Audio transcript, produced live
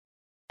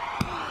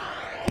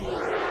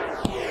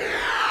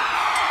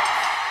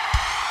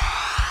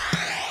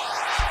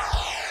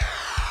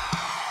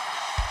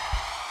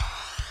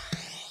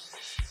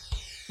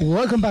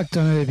Welcome back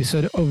to another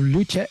episode of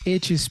Lucha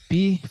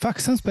HSP. Fuck,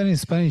 sounds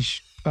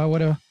Spanish, but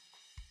whatever.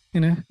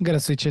 Gotta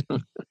switch it.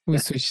 We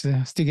switched,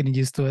 still getting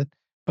used to it,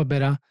 but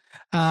better.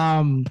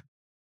 Um,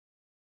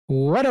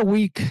 what a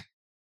week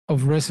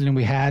of wrestling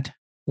we had.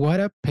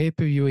 What a pay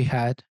per view we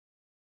had.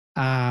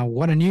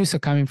 What a news are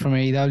coming from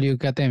AEW.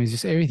 Goddamn, it's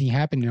just everything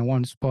happening in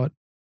one spot.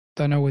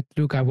 Don't know what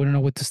to look at. We don't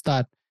know what to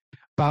start,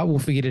 but we'll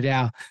figure it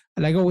out.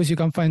 Like always, you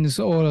can find us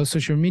all on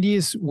social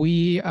medias.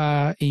 We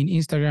are in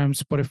Instagram,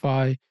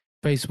 Spotify,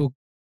 Facebook,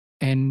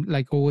 and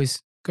like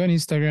always, go on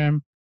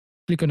Instagram,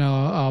 click on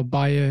our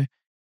bio.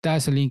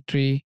 That's a link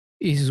tree.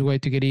 Easiest way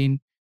to get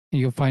in.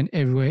 And you'll find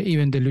everywhere,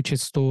 even the Lucha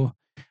store,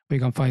 where you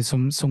can find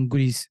some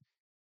goodies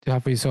to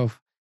have for yourself.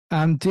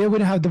 Today we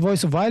don't have the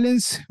voice of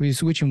violence. We're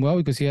switching well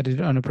because he had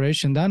an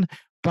operation done.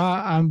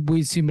 But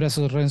with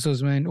Simbrazo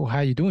Renzo's man. How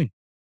you doing?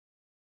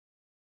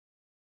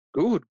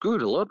 Good.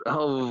 A lot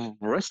of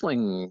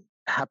wrestling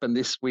happened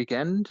this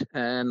weekend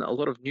and a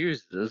lot of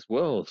news as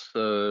well.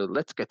 So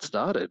let's get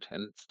started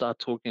and start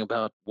talking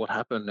about what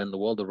happened in the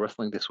world of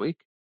wrestling this week.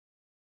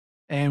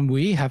 And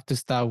we have to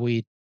start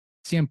with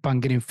CM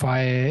Punk getting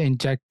fired and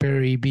Jack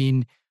Perry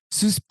being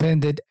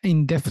suspended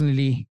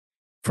indefinitely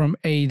from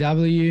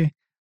AEW.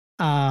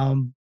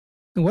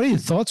 What are your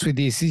thoughts with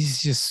this? This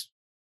is just,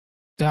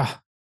 I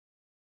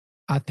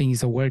think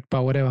it's a work,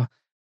 but whatever.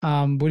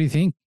 What do you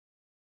think?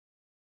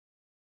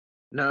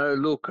 No,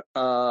 look,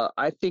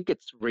 I think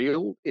it's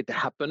real. It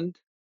happened.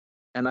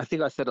 And I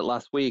think I said it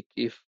last week.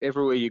 If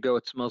everywhere you go,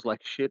 it smells like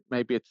shit,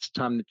 maybe it's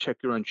time to check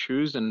your own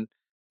shoes. And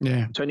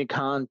Yeah, Tony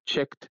Khan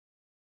checked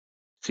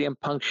CM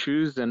Punk's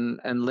shoes and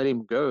let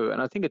him go.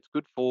 And I think it's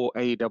good for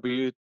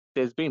AEW.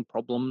 There's been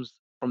problems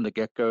from the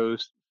get-go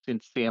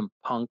since CM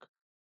Punk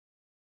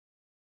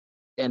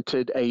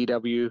entered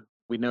AEW.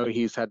 We know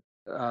he's had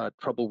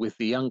trouble with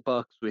the Young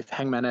Bucks, with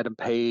Hangman Adam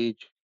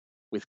Page,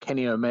 with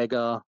Kenny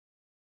Omega.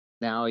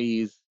 Now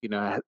he's,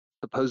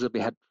 supposedly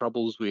had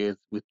troubles with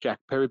Jack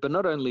Perry, but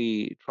not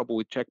only trouble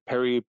with Jack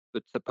Perry,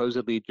 but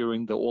supposedly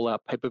during the All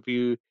Out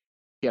pay-per-view,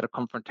 he had a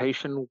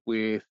confrontation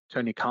with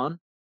Tony Khan.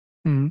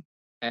 mm-hmm.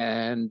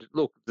 And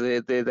look,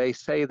 they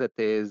say that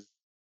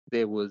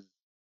there was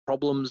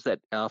problems that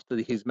after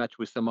his match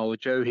with Samoa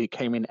Joe, he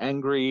came in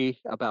angry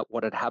about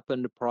what had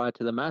happened prior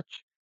to the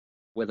match,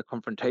 where the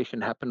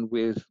confrontation happened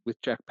with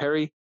Jack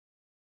Perry,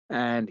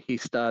 and he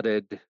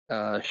started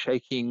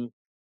shaking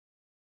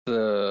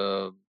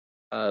the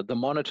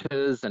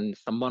monitors, and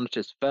some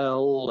monitors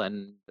fell,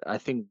 and I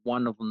think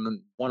one of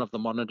the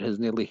monitors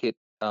nearly hit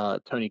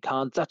Tony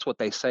Khan. That's what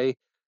they say.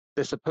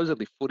 There's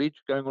supposedly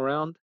footage going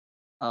around.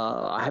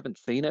 I haven't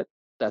seen it.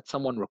 That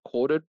someone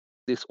recorded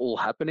this all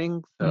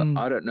happening. So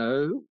I don't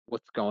know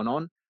what's going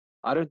on.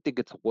 I don't think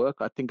it's work.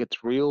 I think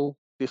it's real.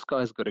 This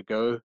guy's got to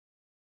go.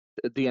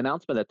 The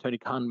announcement that Tony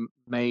Khan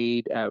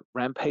made at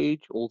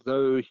Rampage,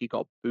 although he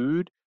got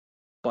booed,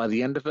 by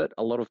the end of it,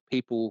 a lot of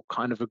people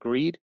kind of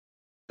agreed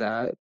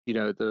that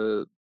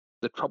the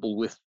trouble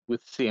with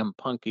CM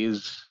Punk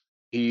is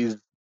he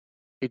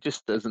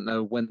just doesn't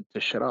know when to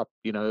shut up.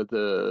 He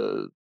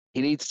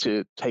needs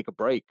to take a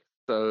break.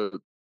 So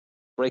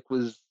break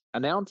was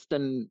announced,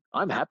 and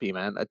I'm happy,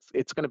 man.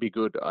 It's going to be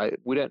good.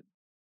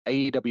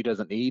 AEW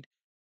doesn't need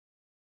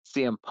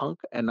CM Punk,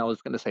 and I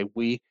was going to say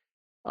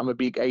I'm a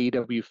big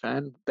AEW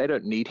fan. They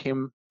don't need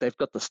him. They've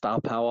got the star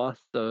power.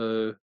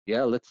 So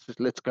yeah, let's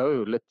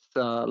go.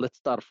 Let's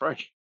start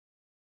afresh.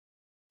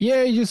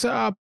 Yeah, just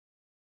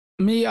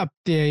me up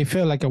there. It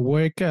felt like a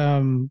work.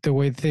 The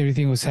way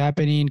everything was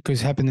happening,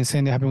 because it happened the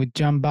same that happened with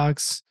Jump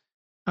Bucks.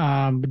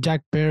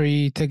 Jack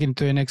Perry taking it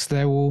to the next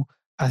level.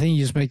 I think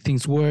you just make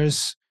things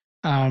worse.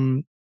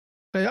 I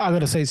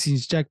gotta say,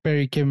 since Jack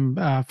Perry came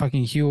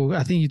fucking heel,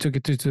 I think he took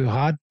it too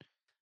hard.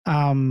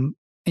 And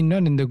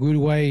not in the good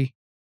way.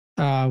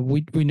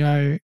 We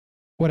know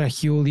what a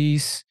heel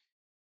is.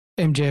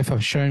 MJF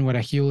have shown what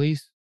a heel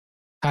is.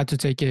 How to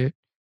take it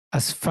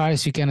as far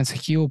as you can as a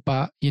heel,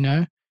 but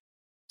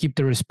keep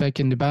the respect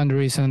and the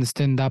boundaries and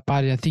understand that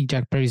part. I think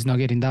Jack Perry's not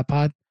getting that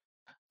part.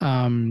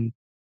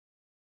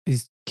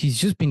 He's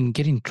just been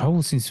getting in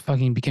trouble since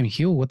fucking became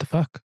heel. What the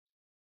fuck?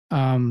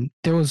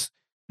 There was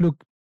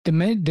look the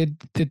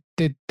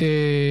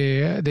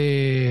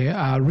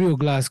Real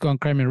Glass going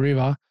Kramer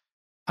River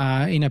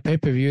in a pay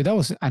per view that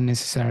was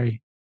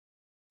unnecessary.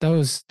 That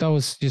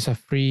was just a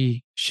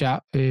free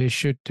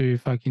shoot to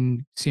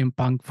fucking CM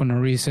Punk for no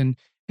reason,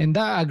 and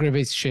that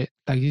aggravates shit.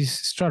 Like he's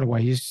straight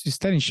away, he's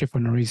starting shit for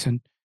no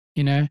reason,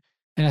 And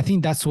I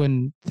think that's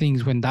when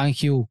things went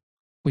downhill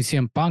with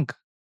CM Punk.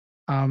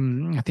 I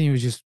think he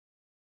was just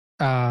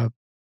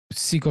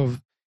sick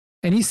of,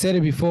 and he said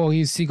it before.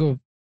 He's sick of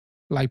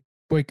like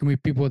working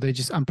with people that are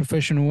just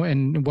unprofessional,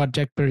 and what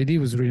Jack Perry did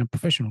was really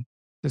unprofessional.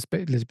 Let's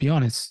be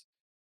honest.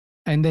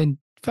 And then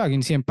fucking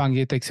CM Punk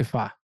he takes it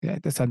far. Yeah,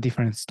 that's a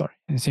different story.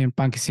 And CM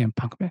Punk is CM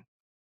Punk, man.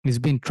 He's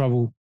been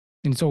trouble.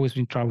 And it's always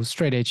been trouble.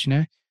 Straight edge,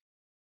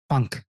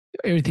 Punk.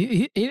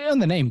 Everything on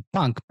the name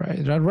Punk,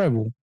 right?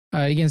 Rebel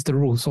against the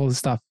rules, all the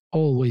stuff.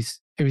 Always,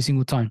 every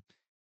single time.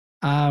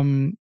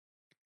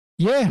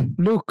 Yeah.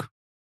 Look,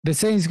 They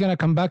say he's gonna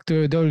come back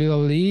to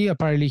WWE.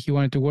 Apparently, he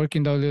wanted to work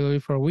in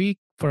WWE for a week,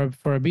 for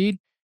a bit.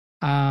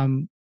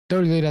 Um,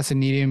 WWE doesn't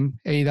need him.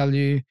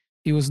 AEW.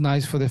 It was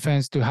nice for the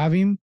fans to have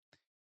him.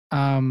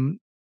 Um,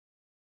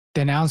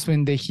 the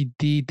announcement that he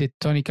did, that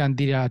Tony Khan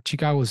did at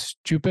Chicago, was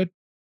stupid.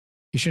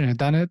 He shouldn't have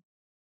done it.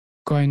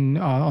 Going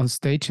on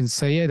stage and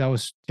say it, that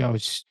was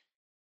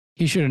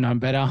he should have known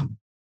better.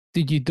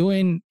 Did you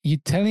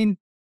telling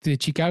the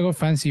Chicago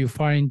fans you're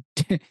firing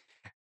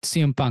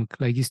CM Punk?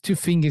 Like, his two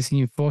fingers in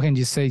your forehead,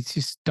 you say,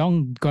 just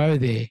don't go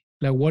there.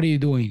 Like, what are you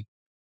doing?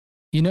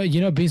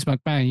 Vince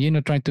McMahon, you're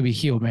not trying to be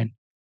heel, man.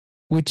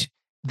 Which,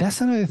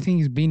 that's another thing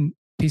that's been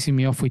pissing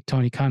me off with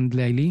Tony Khan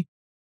lately.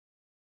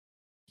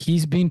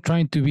 He's been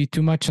trying to be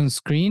too much on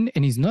screen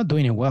and he's not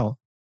doing it well.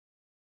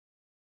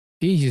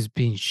 He's just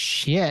been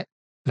shit.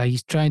 Like,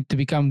 he's trying to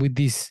become with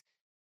this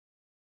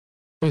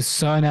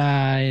persona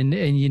and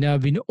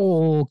being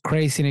all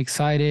crazy and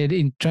excited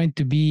and trying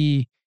to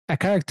be a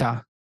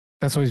character.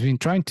 That's what he's been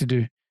trying to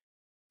do.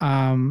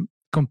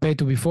 Compared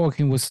to before,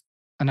 he was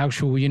an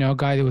actual,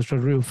 guy that was a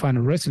real fan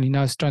of wrestling.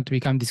 Now he's trying to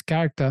become this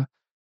character.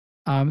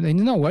 And he's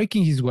not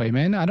working his way,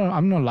 man.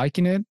 I'm not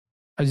liking it.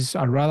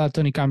 I'd rather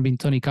Tony Khan being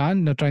Tony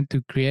Khan, not trying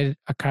to create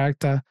a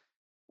character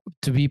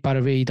to be part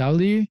of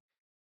AEW.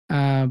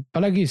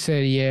 But like you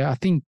said, yeah, I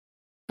think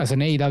as an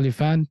AEW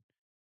fan,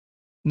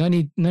 no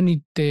need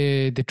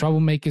the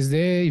troublemakers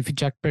there. If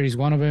Jack Perry is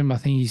one of them, I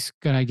think he's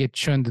gonna get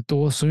shown the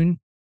door soon.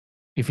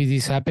 If it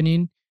is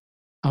happening,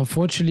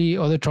 unfortunately,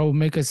 other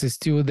troublemakers are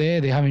still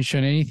there. They haven't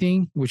shown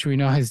anything, which we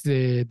know is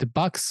the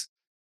Bucks,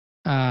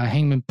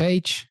 Hangman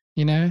Page.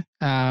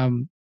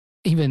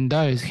 Even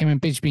though Hangman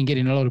Page been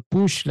getting a lot of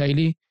push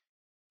lately,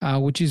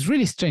 which is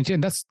really strange,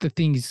 and that's the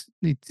thing, is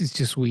it's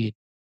just weird.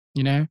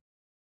 At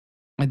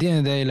the end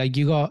of the day, like,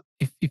 you got,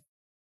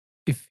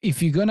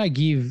 if you're gonna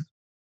give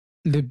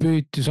the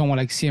boot to someone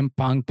like CM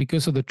Punk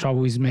because of the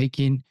trouble he's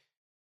making,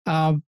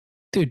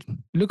 dude,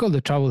 look all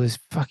the trouble there's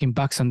fucking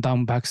Bucks and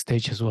down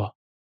backstage as well.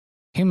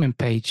 Him and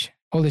Page,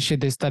 all the shit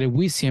they started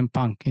with CM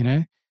Punk,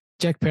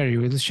 Jack Perry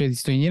with the shit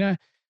he's doing,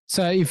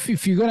 So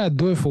if you're gonna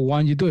do it for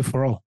one, you do it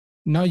for all.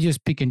 Not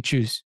just pick and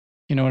choose.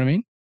 You know what I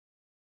mean?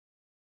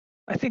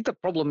 I think the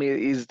problem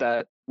is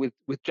that with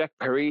Jack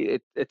Perry,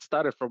 it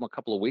started from a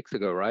couple of weeks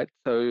ago, right?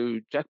 So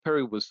Jack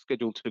Perry was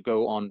scheduled to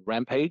go on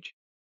Rampage,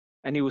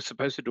 and he was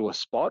supposed to do a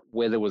spot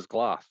where there was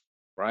glass,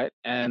 right?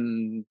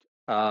 And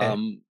Yeah.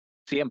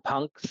 CM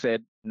Punk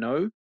said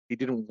no, he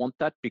didn't want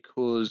that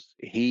because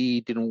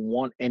he didn't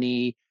want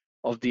any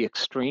of the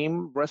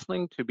extreme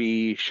wrestling to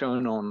be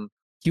shown on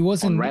He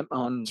wasn't. ramp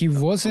on He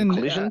wasn't.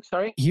 Collision.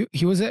 Sorry. He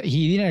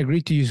didn't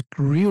agree to use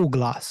real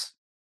glass.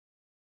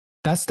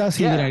 That's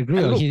he didn't Yeah, agree.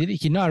 and On. look,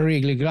 He not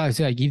really glass.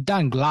 Like, you've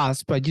done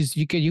glass, but just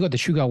you got the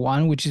sugar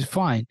one, which is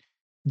fine.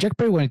 Jack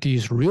Perry wanted to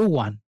use real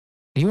one.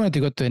 He wanted to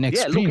go to an yeah,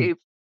 look, extreme.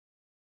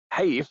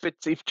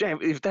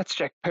 if that's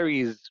Jack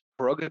Perry's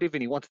prerogative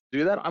and he wants to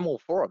do that, I'm all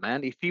for it,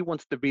 man. If he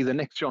wants to be the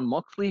next John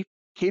Moxley,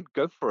 kid,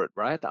 go for it,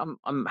 right?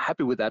 I'm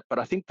happy with that. But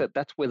I think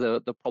that's where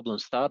the problem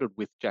started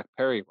with Jack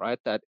Perry, right?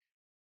 That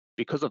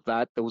because of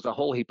that, there was a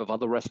whole heap of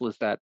other wrestlers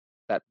that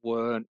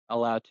weren't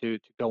allowed to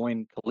go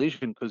in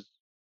Collision because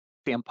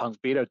CM Punk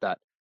vetoed that.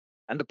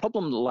 And the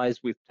problem lies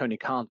with Tony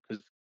Khan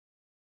because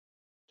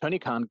Tony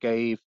Khan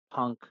gave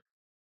Punk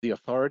the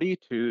authority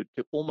to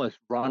almost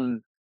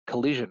run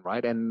Collision,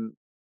 right? And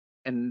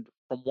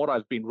from what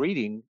I've been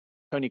reading,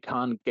 Tony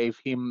Khan gave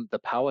him the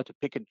power to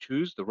pick and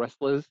choose the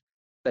wrestlers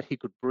that he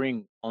could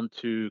bring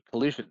onto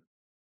Collision.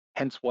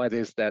 Hence why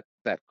there's that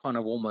kind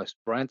of almost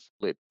brand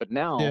split. But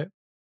now Yeah.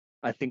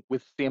 I think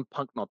with CM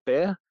Punk not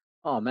there,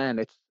 oh man,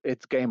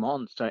 it's game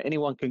on. So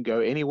anyone can go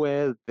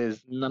anywhere.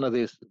 There's none of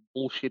this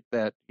bullshit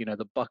that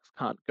the Bucks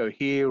can't go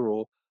here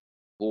or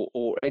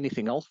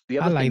anything else. The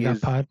I other like thing that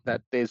is part.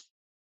 that there's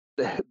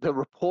the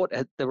report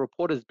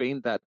has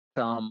been that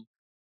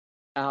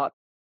out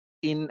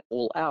in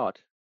All Out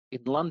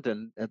in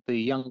London, the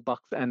Young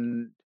Bucks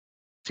and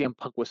CM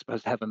Punk were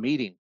supposed to have a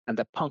meeting, and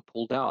that Punk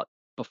pulled out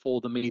before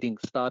the meeting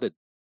started.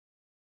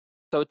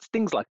 So it's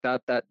things like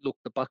that that look,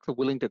 the Bucks are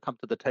willing to come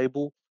to the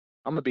table.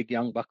 I'm a big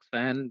Young Bucks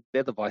fan.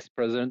 They're the vice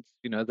presidents.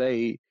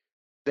 They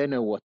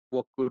know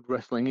what good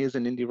wrestling is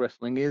and indie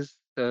wrestling is.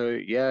 So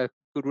yeah,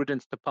 good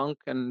riddance to Punk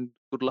and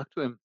good luck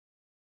to him.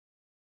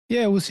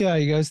 Yeah, we'll see how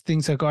you guys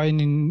things are going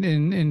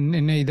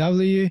in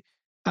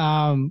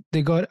AW.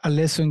 They got a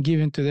lesson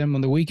given to them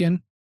on the weekend,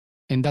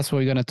 and that's what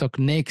we're gonna talk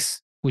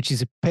next, which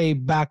is a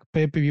Payback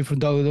pay-per-view from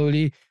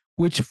WWE,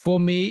 which for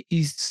me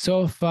is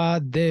so far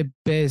the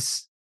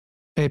best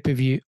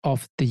pay-per-view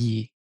of the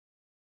year,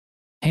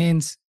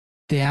 hands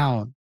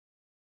down.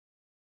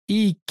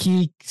 He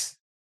kicks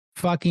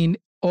fucking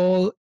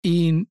all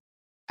in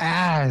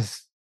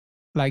ass.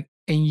 Like,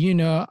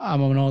 and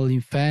I'm an all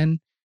in fan.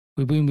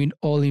 We've been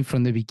all in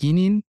from the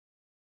beginning.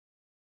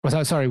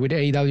 Sorry, with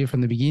AEW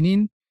from the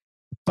beginning.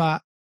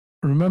 But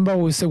remember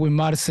we said with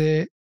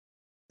Marce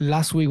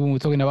last week when we were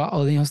talking about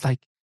all in, I was like,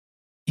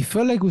 it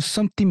felt like it was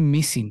something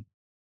missing.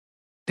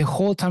 The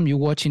whole time you're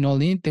watching all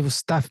in, there was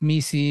stuff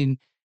missing.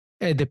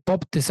 The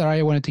pop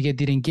Desiree wanted to get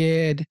didn't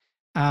get.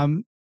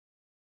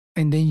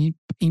 and then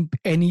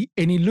and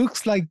it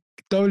looks like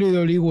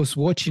WWE was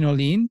watching All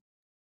In,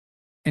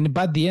 and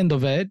by the end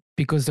of it,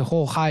 because the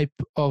whole hype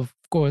of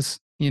course,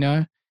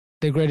 the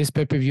greatest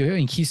pay per view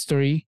in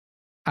history,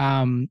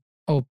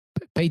 of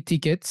paid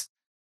tickets,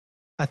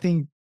 I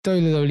think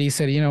WWE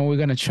said, we're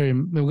gonna show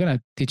him, we're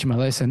gonna teach him a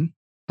lesson.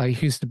 Like,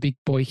 who's the big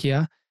boy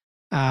here,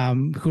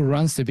 who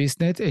runs the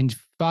business, and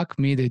fuck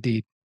me, they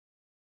did.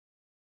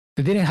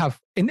 They didn't have,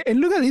 and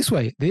look at it this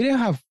way, they didn't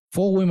have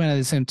four women at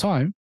the same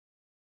time,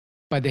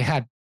 but they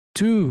had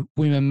two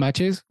women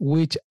matches,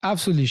 which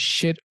absolutely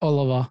shit all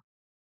over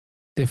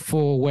the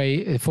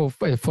four-way, fatal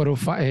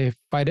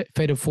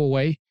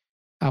four-way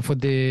for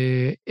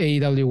the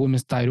AEW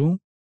Women's Title.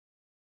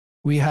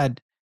 We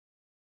had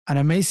an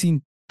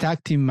amazing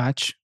tag team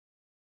match,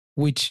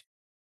 which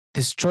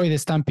destroyed the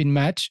Stamping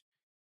match,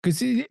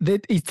 because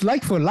it's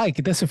like for like.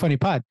 That's the funny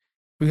part.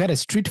 We had a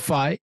street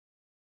fight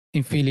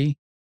in Philly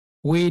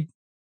with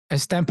a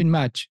Stamping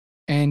match,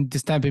 and the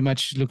Stamping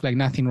match looked like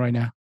nothing right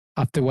now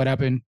after what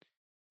happened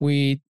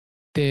with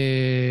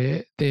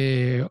the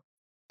the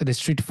the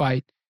street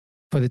fight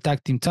for the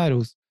tag team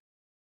titles.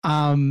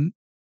 And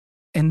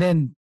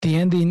then the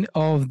ending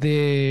of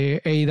the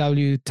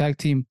AEW tag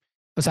team,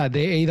 sorry,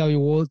 the AEW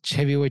World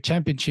Heavyweight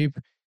Championship,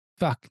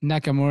 fuck,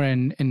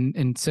 Nakamura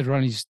and Seth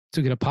Rollins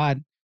took it apart.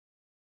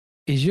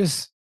 It's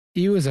just,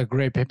 it was a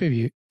great pay per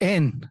view.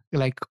 And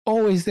like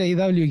always, the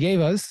AEW gave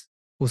us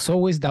was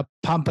always that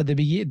pump at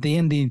the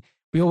ending.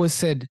 We always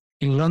said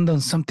in London,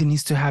 something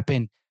needs to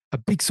happen. A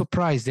big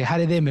surprise. They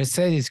had it there.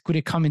 Mercedes could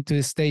have come into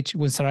the stage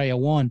when Saraya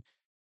won.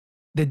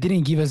 They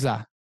didn't give us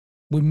that.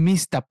 We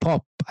missed the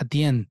pop at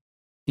the end.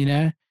 We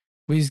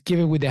just give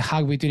it with the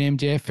hug between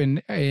MJF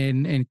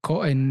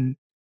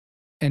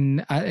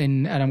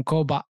and Adam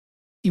Cole, but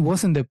it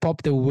wasn't the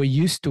pop that we were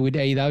used to with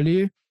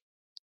AEW.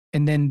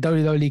 And then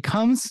WWE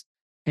comes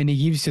and he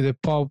gives you the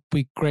pop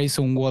with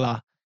Grayson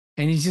Waller,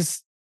 and it was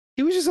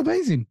just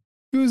amazing.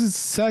 It was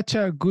such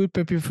a good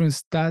pay from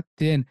start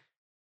to end.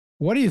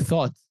 What are your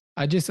thoughts?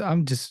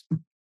 I'm just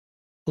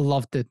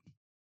loved it.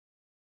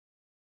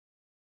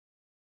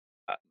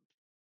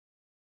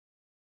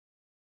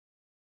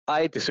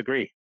 I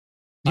disagree.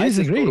 You I just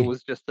thought it disagree?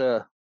 was just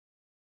a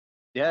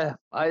yeah.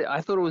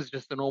 I thought it was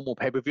just a normal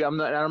pay per view. I'm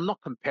not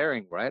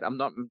comparing, right? I'm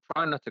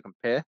trying not to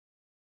compare. Look,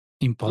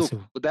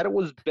 Impossible. that it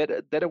was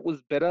better. That it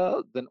was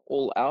better than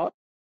All Out.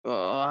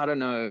 I don't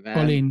know, All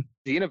man. in.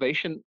 The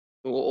innovation,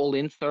 All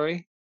In.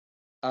 Sorry.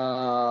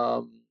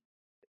 Um,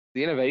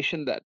 the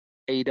innovation that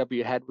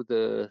AEW had with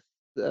the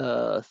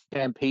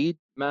Stampede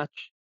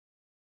match,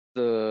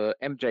 the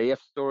MJF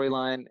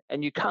storyline,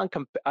 and you can't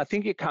compare. I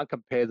think you can't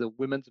compare the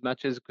women's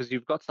matches because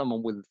you've got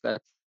someone with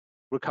that's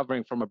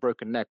recovering from a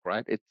broken neck,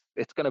 right?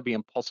 It's going to be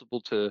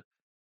impossible to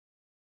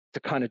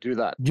kind of do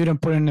that. You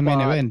don't put in the main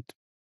But event.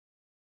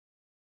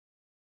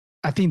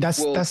 I think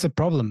well, that's the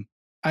problem.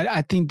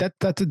 I think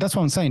that's what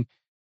I'm saying.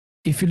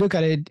 If you look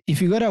at it, if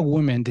you got a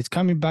woman that's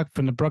coming back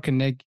from a broken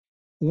neck,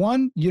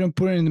 one, you don't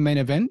put her in the main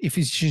event if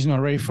she's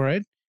not ready for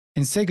it,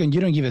 and second,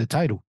 you don't give her the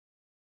title.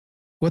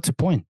 What's the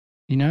point?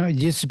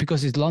 Just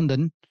because it's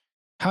London.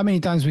 How many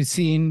times we've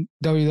seen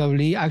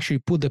WWE actually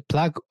put the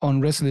plug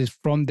on wrestlers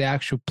from the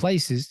actual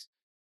places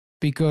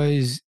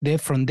because they're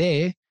from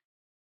there,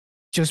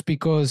 just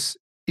because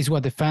it's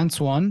what the fans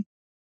want,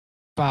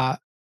 but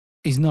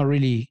it's not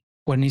really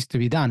what needs to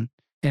be done.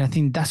 And I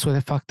think that's what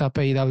they fucked up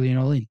AEW and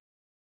All In.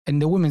 And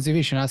the women's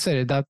division, I said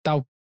it,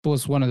 that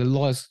was one of the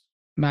lowest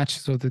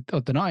matches of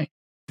the night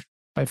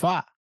by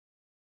far.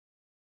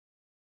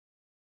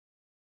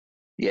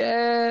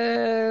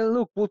 yeah.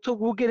 Look, we'll talk.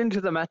 We'll get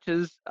into the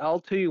matches. I'll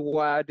tell you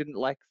why I didn't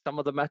like some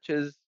of the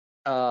matches.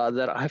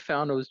 That I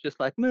found it was just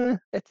like, meh,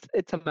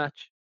 it's a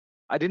match.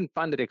 I didn't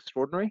find it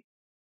extraordinary.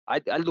 I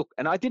look,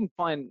 and I didn't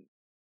find.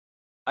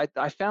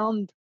 I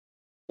found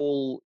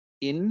All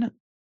In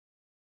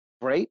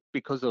great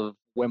because of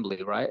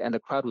Wembley, right? And the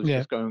crowd was Yeah,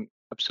 just going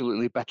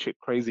absolutely batshit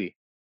crazy.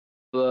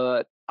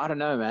 But I don't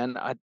know, man.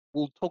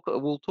 We'll talk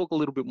a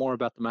little bit more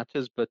about the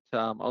matches, but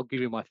I'll give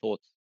you my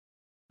thoughts.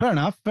 fair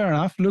enough. Fair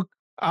enough. Look,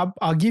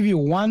 I'll give you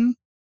one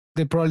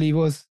that probably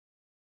was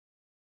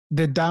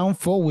the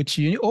downfall, which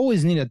you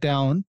always need a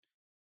down.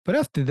 But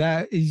after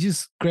that, it's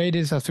just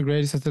greatest after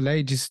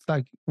late, just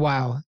like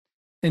wow.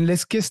 And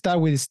let's get started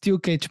with a steel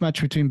cage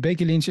match between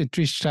Becky Lynch and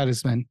Trish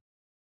Stratus, man.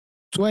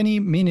 20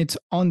 minutes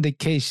on the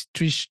cage,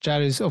 Trish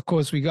Stratus. Of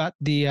course, we got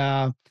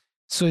the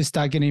Soy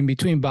Stark in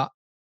between, but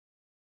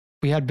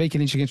we had Becky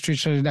Lynch against Trish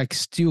Stratus, like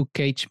steel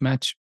cage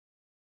match.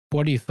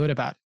 What do you thought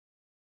about it?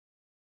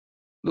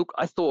 Look,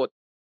 I thought,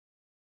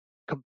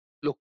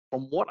 look,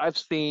 from what I've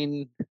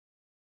seen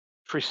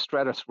Trish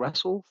Stratus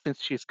wrestle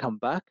since she's come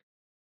back,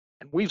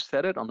 and we've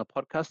said it on the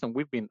podcast and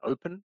we've been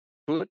open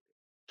to it,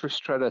 Trish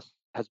Stratus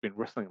has been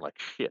wrestling like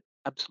shit,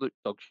 absolute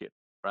dog shit,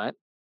 right?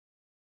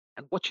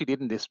 And what she did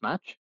in this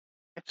match,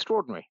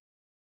 extraordinary.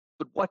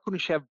 But why couldn't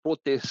she have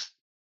brought this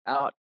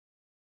out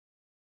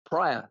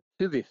prior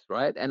to this,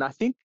 right? And I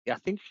think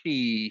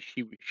she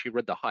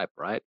read the hype,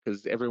 right?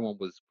 Because everyone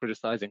was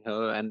criticizing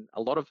her, and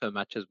a lot of her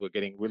matches were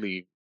getting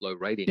really low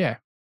ratings. Yeah,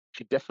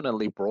 She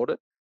definitely brought it.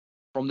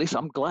 from this,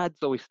 I'm glad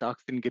Zoe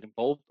Starks didn't get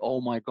involved.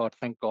 Oh my God,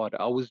 thank God.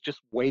 I was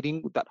just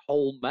waiting that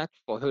whole match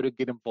for her to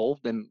get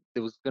involved, and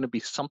there was going to be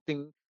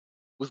something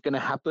was going to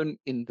happen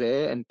in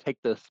there and take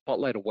the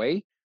spotlight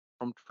away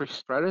from Trish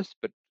Stratus.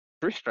 But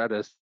Trish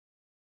Stratus,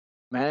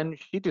 man,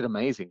 she did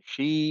amazing.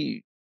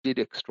 She did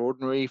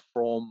extraordinary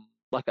from,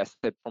 like I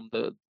said, from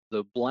the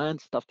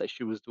bland stuff that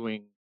she was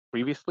doing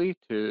previously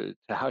to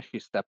how she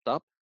stepped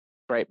up.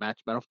 Great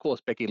match, man. Of course,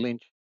 Becky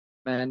Lynch,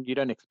 man, you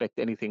don't expect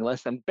anything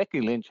less. And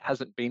Becky Lynch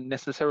hasn't been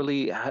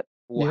necessarily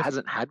or Yep.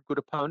 hasn't had good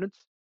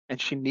opponents,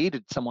 and she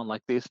needed someone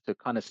like this to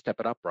kind of step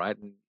it up, right?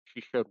 And she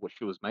showed what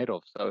she was made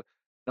of. So,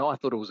 no, I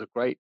thought it was a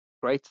great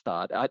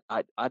start.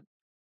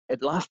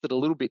 It lasted a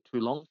little bit too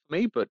long for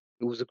me, but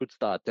it was a good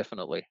start,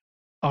 definitely.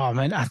 Oh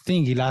man, I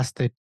think he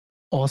lasted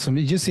awesome.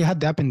 It just he had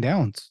the up and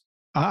downs.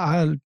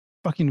 I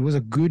fucking it was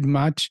a good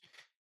match.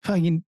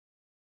 Fucking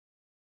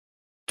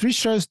three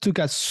shows took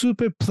a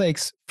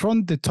superplex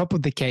from the top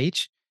of the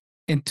cage,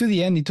 and to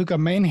the end he took a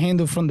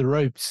manhandle from the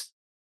ropes.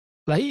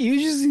 Like it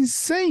was just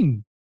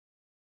insane.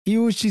 It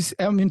was just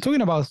I mean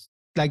talking about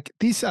like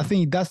this. I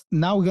think that's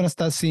now we're gonna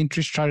start seeing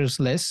Trish Stratus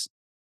less.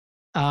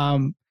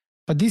 Um,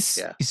 but this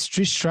Yeah. is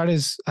Trish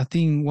Stratus. I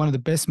think one of the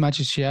best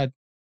matches she had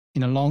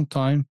in a long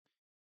time.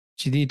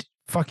 She did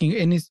fucking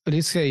and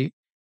let's say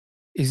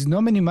it's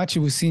not many matches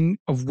we've seen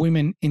of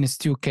women in a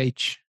steel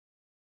cage.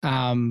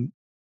 Um,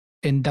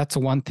 and that's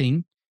one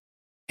thing.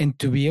 And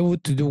to be able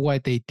to do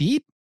what they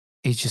did,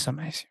 it's just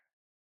amazing.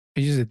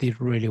 It just did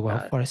really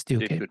well for a She steel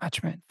did cage good.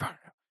 match, man.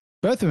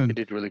 Both of She them.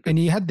 did really good. And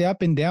he had the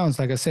up and downs.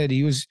 Like I said,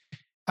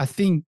 I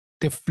think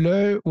the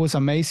flow was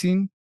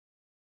amazing.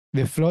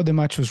 The flow of the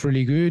match was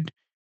really good.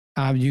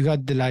 You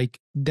got the like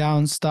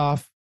down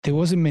stuff. There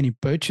wasn't many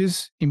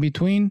perches in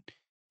between.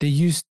 They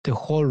used the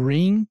whole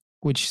ring,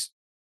 which is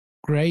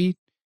great.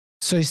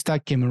 So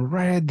Stark came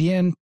right at the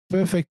end,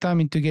 perfect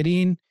timing to get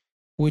in,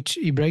 which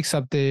he breaks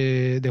up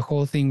the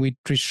whole thing with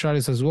Trish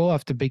Stratus as well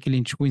after Becky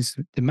Lynch wins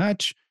the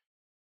match.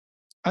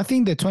 I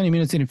think the 20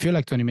 minutes didn't feel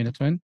like 20 minutes,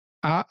 man.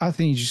 I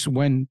think it just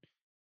went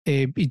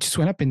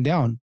up and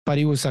down, but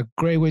it was a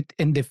great way,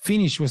 and the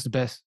finish was the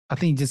best. I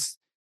think just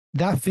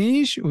that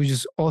finish was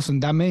just awesome.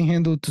 That main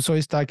handle to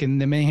Soy Stark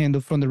and the main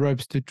handle from the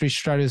ropes to Trish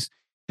Stratus,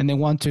 and then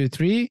 1, 2,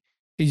 3.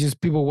 It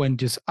just people went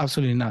just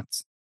absolutely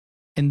nuts,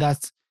 and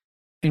that's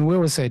and where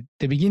was it?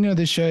 The beginning of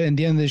the show and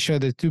the end of the show,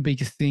 the two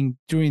biggest things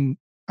during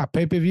a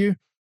pay per view,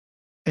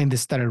 and they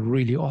started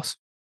really awesome.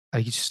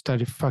 Like it just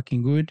started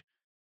fucking good.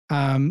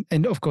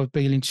 And of course,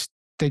 Becky Lynch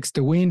takes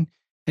the win.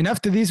 And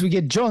after this, we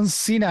get John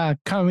Cena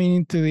coming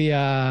into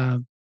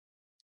the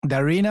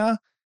arena,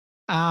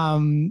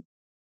 um,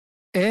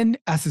 and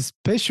as a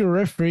special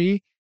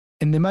referee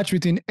in the match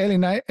between LA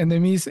Knight and The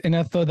Miz. And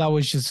I thought that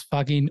was just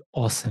fucking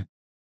awesome.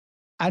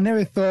 I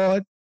never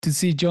thought to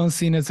see John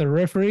Cena as a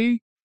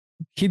referee.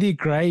 He did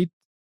great.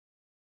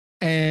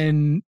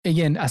 And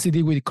again, as he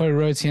did with Cody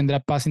Rhodes, he ended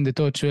up passing the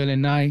torch to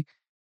LNI.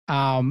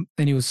 And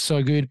he was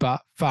so good,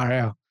 but far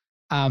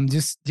out.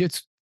 Just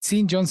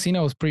seeing John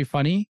Cena was pretty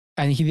funny,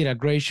 and he did a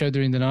great show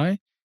during the night,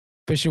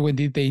 especially when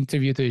he did the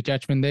interview to the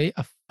Judgment Day.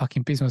 I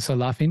fucking pissed myself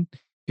laughing.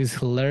 It was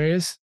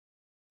hilarious.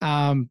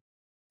 Um,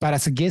 but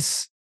as a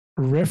guest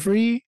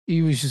referee,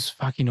 he was just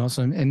fucking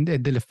awesome. And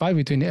the fight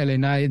between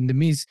LNI and The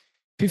Miz,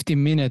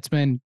 15 minutes,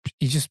 man,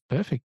 it's just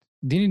perfect.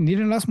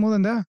 Didn't last more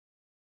than that.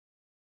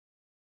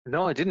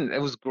 No, I didn't.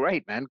 It was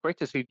great, man. Great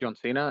to see John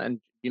Cena,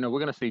 and we're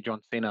going to see John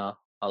Cena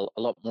a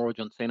lot more of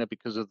John Cena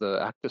because of the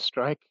actor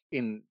strike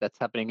in that's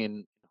happening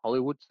in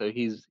Hollywood. So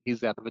he's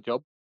out of a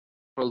job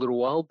for a little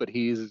while, but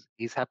he's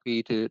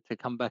happy to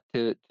come back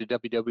to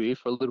WWE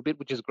for a little bit,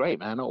 which is great,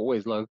 man. I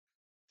always love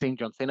seeing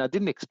John Cena. I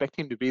didn't expect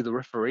him to be the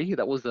referee.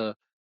 That was a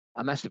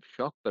massive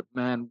shock, but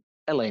man,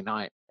 LA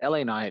Knight,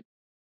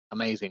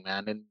 amazing,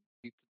 man, and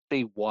you can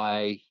see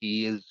why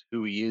he is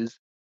who he is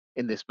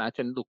in this match.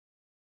 And look,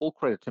 all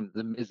credit to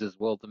the Miz as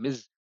well. The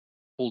Miz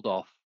pulled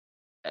off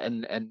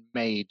and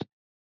made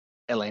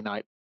LA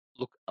Knight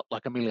look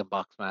like $1 million,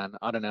 man.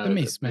 I don't The know.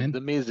 Miz, man.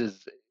 The Miz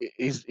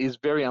is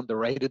very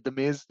underrated. The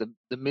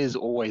Miz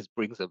always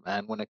brings it,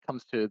 man, when it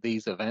comes to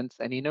these events,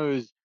 and he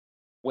knows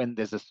when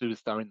there's a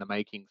superstar in the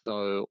making.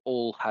 So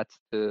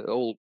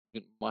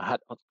my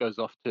hat goes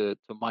off to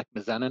Mike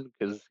Mizanin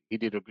because he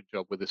did a good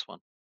job with this one.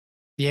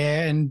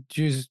 Yeah, and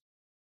just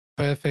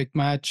perfect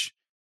match.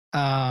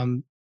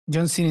 Um,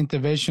 John Cena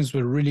interventions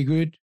were really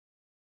good.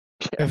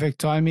 Yeah, Perfect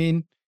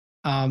timing.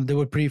 They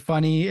were pretty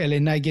funny. LA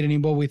Knight getting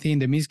involved with him,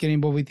 The Miz getting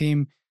involved with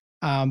him.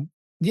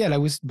 Yeah,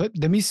 but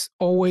The Miz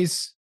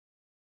always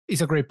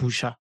is a great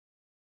pusher.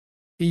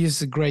 He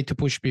is great to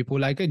push people.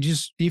 Like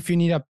just if you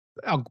need a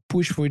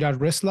push for that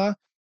wrestler,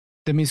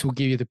 The Miz will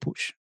give you the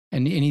push,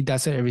 and he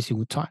does it every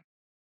single time.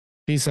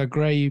 He's a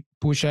great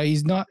pusher.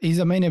 He's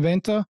a main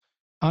eventer,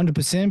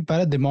 100%.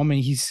 But at the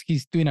moment, he's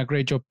doing a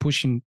great job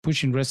pushing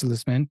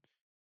wrestlers, man.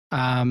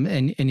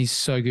 And he's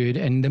so good.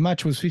 And the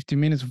match was 50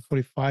 minutes and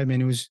 45,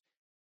 and it was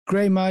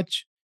great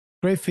match,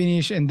 great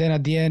finish. And then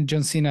at the end,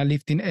 John Cena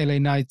lifting LA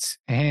Knight's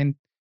hand.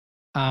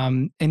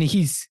 And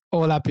he's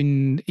all up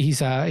in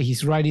he's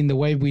riding the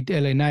wave with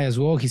LA Knight as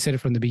well. He said it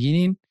from the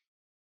beginning.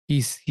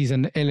 he's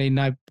an LA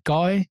Knight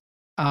guy,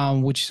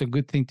 which is a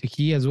good thing to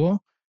hear as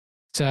well.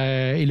 So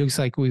it looks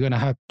like we're gonna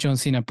have John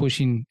Cena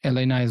pushing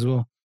LA Knight as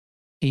well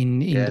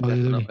in Yeah,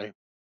 WWE. definitely.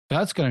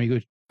 That's gonna be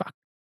good. Fuck.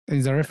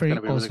 Is the It's referee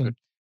gonna be really good.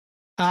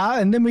 awesome?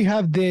 And then we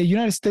have the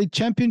United States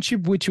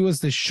Championship, which was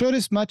the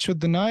shortest match of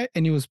the night,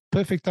 and it was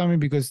perfect timing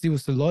because it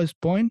was the lowest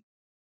point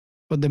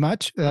of the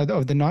match Mhm.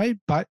 of the night.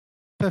 But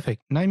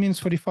perfect, 9 minutes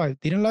 45.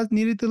 Didn't last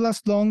needed to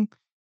last long.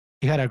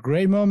 He had a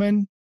great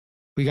moment.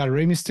 We got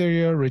Rey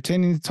Mysterio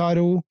retaining the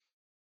title.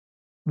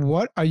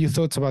 What are your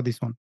thoughts about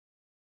this one?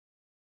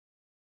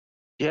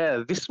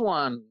 Yeah, this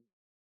one.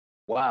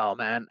 Wow,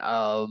 man.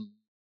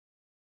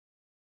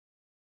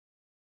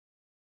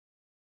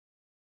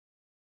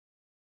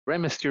 Rey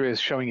Mysterio is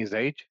showing his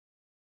age.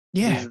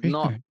 Yeah, He's big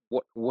not time.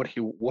 what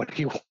he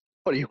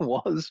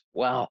was.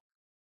 Wow.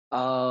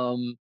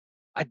 Um,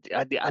 I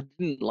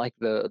didn't like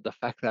the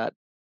fact that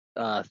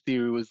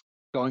Theory was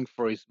going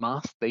for his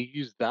mask. They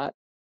used that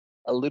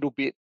a little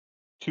bit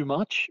too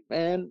much,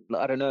 man.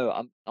 I don't know.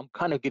 I'm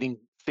kind of getting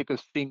sick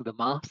of seeing the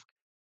mask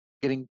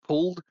getting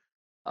pulled.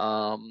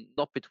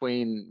 Not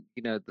between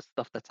the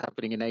stuff that's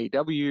happening in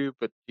AEW,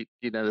 but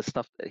the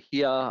stuff that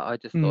here. I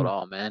just thought,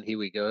 Mm. oh man, here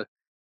we go.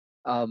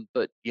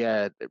 But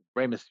yeah,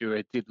 Rey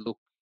Mysterio did look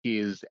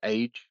his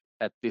age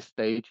at this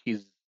stage.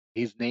 His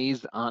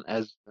knees aren't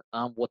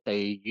what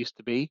they used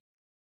to be.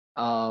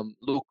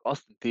 Look,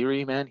 Austin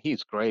Theory, man,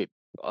 he's great.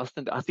 I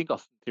think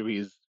Austin Theory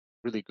is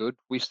really good.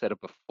 We've said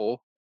it before.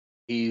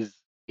 He's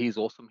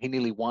awesome. He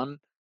nearly won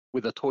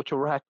with a torture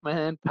rack,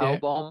 man, power Yeah.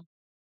 bomb.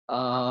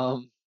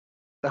 Um,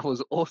 that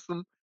was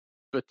awesome.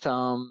 But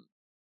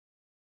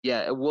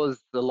yeah, it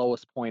was the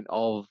lowest point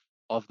of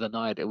the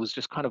night. It was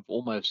just kind of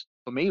almost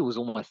for me. It was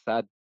almost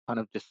sad, kind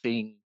of just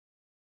seeing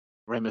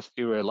Rey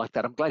Mysterio like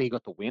that. I'm glad he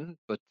got the win,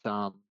 but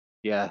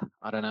yeah,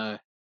 I don't know.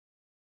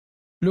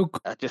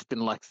 Look, I just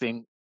didn't like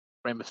seeing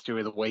Rey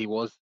Mysterio the way he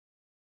was.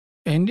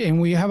 and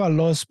we have a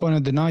lowest point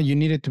of the night. You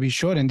needed to be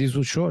short, and this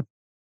was short.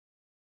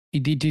 He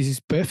did this is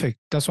perfect.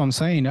 That's what I'm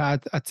saying.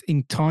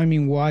 In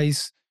timing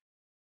wise,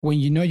 when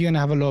you know you're gonna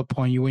have a low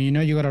point, when you know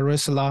you got a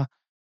wrestler,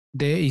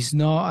 there is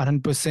no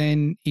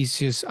 100%. It's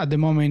just at the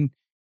moment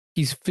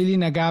he's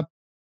filling a gap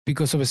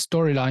because of a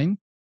storyline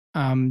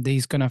that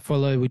he's gonna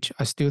follow, which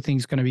I still think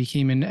is gonna be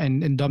him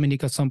and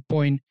Dominic at some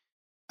point.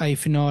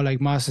 If you know,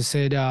 like Master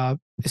said,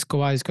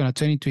 Escobar is gonna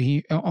turn into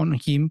him on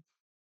him.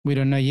 We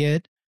don't know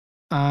yet.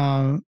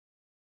 Um,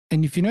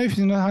 and if you know if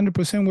you're not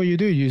 100% what you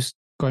do, you're just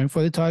going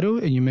for the title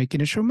and you're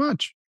making a show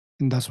match,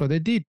 and that's what they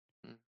did.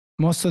 Mm,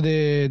 Most of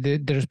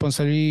the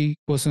responsibility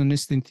was on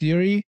Instant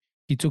Theory.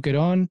 He took it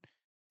on.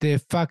 The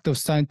fact of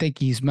starting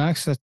taking his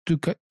max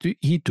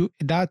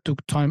that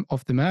took time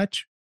off the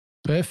match.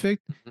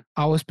 Perfect. mhm,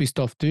 I was pissed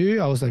off too.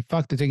 I was like,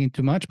 fuck, they're taking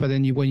too much. But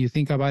then when you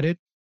think about it,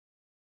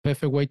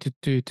 perfect way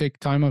to take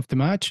time off the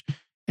match.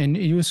 And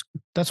it was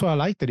that's why I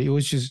liked it. It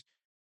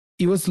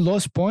was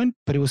lost point,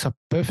 but it was a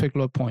perfect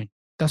low point.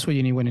 That's what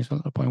you need when it's a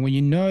low point. When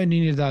you know you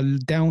need that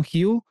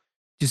downhill,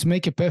 just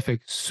make it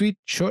perfect, sweet,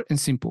 short, and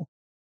simple.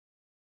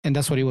 And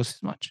that's what it was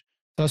as much.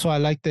 That's why I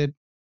liked it.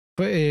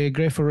 But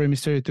great for Rey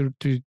Mysterio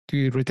to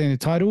retain the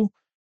title.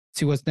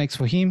 See what's next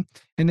for him.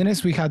 And then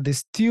next we had the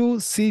Steel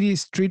City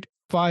Street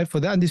Fight for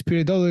the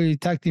undisputed WWE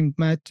tag team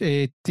match.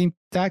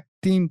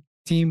 Team.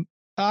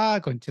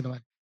 Conchito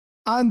man.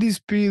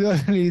 Undisputed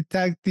WWE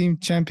tag team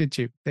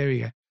championship. There we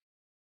go.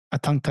 I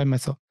tongue tied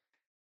myself.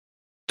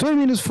 20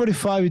 minutes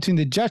 45 between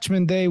the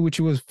Judgment Day, which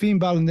was Finn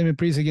Balor and Damien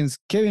Priest against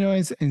Kevin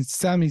Owens and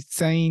Sami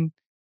Zayn.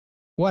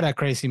 What a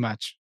crazy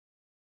match.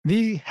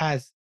 This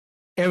has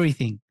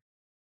everything,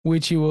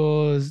 which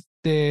was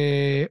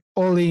the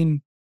all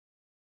in.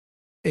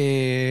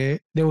 There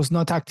was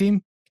no tag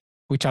team,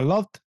 which I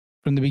loved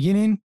from the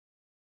beginning.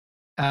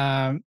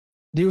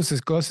 Deus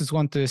is closest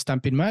one to the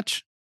stamping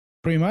match,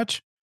 pretty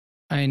much.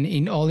 And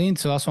in all in,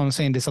 so that's what I'm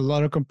saying. There's a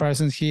lot of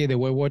comparisons here. They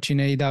were watching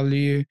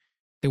AEW.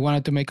 They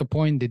wanted to make a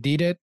point. They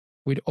did it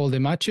with all the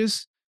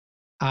matches.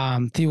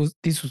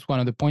 This was one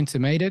of the points they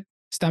made it.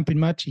 Stamping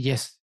match,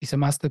 yes, it's a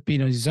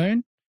masterpiece on its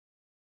own.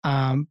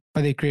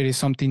 But they created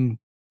something.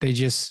 They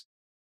just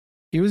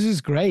it was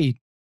just great.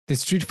 The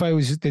street fight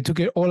was they took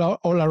it all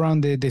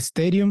around the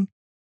stadium.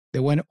 They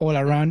went all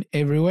mm. around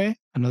everywhere.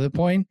 Another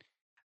point.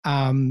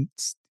 Um,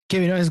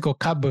 Kevin Owens got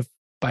cut,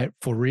 but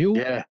for real,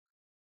 Yeah,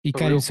 he for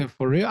cut real. himself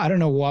for real. I don't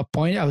know what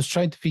point. I was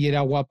trying to figure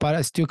out what part.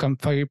 I still can't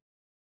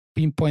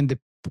pinpoint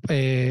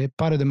the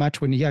part of the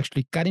match when he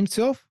actually cut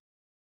himself,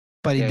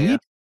 but he Yeah, yeah. did.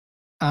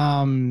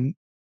 Um,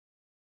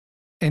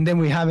 and then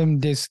we have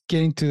him just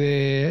getting to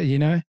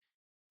the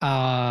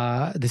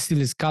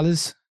Steelers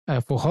colors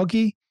for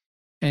hockey,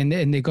 and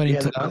they got Yeah,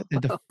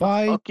 into the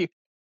fight. okay.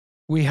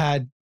 We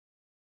had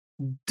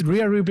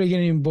Rhea Ripley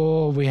getting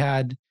involved. We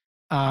had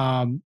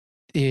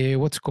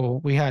what's it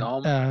called? We had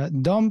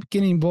Dom, Dom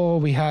getting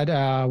involved. We had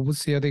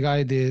what's the other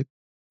guy? The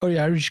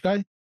Irish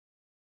guy.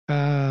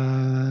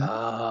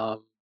 Uh,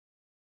 um,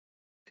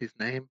 his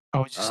name, I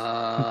was just looking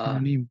uh,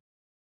 on him.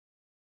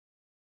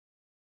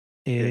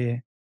 the Uh,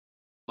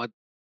 Mc,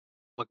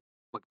 Mc,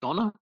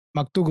 McDonough,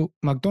 McDougal,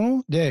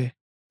 McDonald, yeah,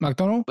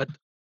 McDonald. but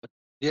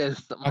Yeah,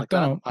 something like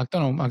that.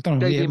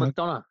 McDonald. Yeah, JD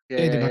McDonough. Yeah,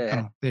 JD yeah, yeah.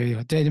 McDonald. There you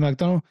go. JD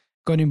McDonald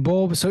got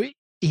involved. So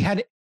he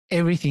had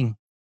everything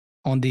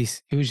on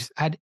this. He was just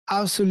had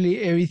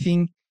absolutely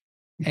everything,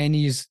 and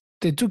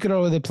they took it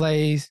all over the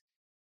place.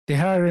 They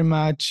had a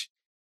rematch,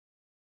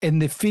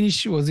 and the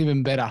finish was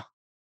even better.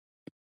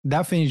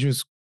 That finish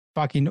was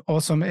fucking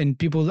awesome, and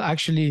people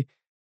actually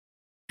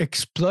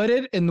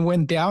exploded and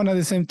went down at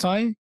the same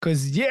time.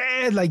 Because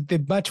yeah, like the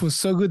match was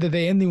so good that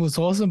the ending was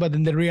awesome, but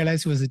then they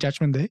realized it was the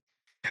Judgment Day,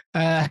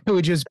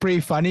 which was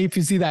pretty funny. If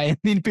you see that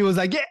ending, people was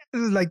like, yeah,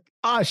 this is like,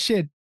 oh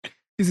shit,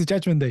 this is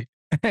Judgment Day.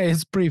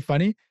 It's pretty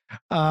funny.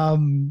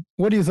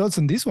 What are your thoughts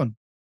on this one?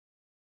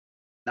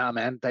 Nah,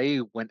 man,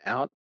 they went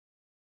out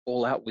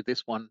all out with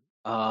this one.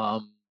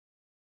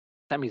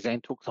 Sami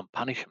Zayn took some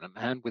punishment,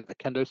 man, with the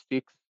kendo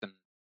sticks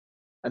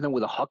and then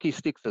with the hockey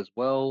sticks as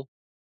well.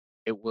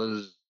 It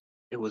was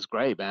it was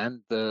great,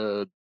 man.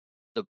 The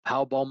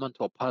power bomb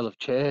onto a pile of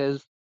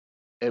chairs.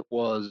 It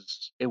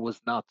was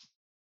nuts.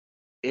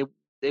 It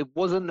it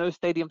wasn't no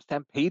stadium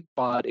stampede,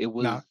 but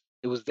No,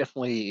 it was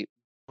definitely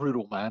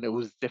brutal, man. It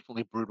was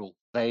definitely brutal.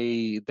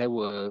 They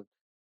were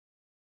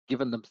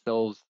giving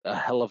themselves a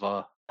hell of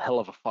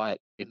a fight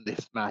in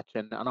this match,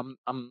 and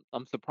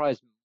I'm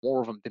surprised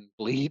more of them didn't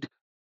bleed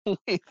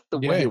with the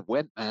way yeah, it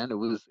went, man. It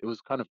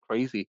was kind of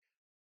crazy.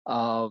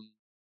 Um,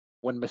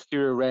 when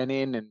Mysterio ran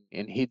in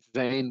and hit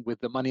Zayn with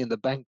the Money in the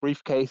Bank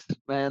briefcase,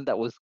 man, that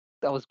was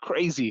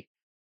crazy.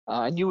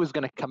 I knew it was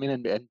going to come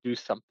in and do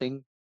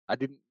something. I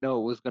didn't know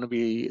it was going to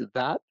be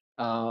that,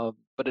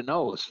 but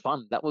no, it was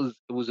fun. It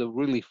was a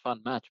really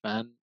fun match,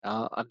 man.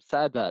 I'm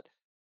sad that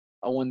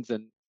Owens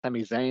and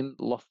Sami Zayn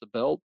lost the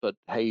belt, but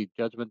hey,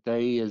 Judgment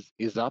Day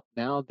is up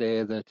now.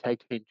 They're the tag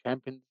team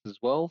champions as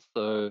well.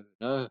 So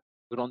no,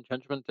 good on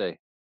Judgment Day.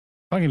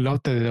 fucking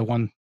loved the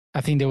one.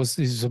 I think this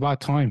was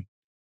about time.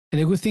 And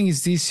the good thing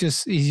is this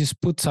just it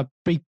just puts a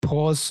big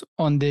pause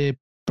on the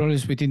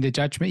problems within the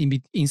judgment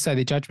inside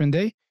the Judgment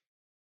Day.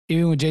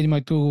 Even with JD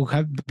McDougall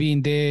have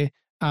been there,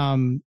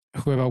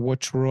 whoever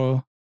watch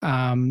Raw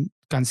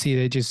can see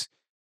that just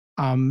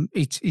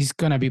it's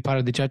gonna be part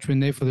of the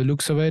Judgment Day for the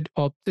looks of it.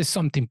 Or there's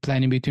something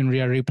planning between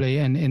Rhea Ripley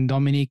and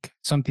Dominic.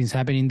 Something's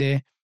happening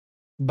there,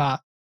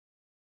 but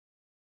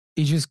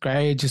it's just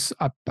great. Just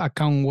I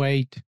can't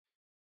wait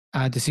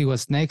to see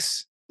what's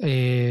next.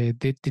 The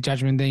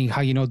Judgment Day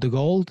hugging out the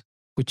gold,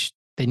 which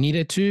they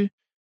needed to.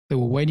 They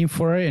were waiting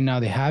for it, and now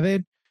they have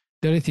it.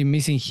 The only thing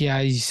missing here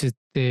is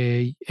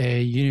the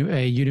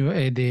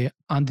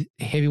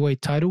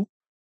heavyweight title.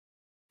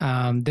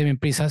 Devin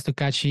Priest has to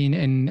catch in,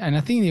 and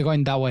I think they're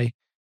going that way.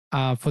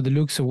 For the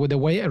looks of the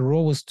way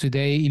Raw was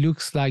today, it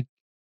looks like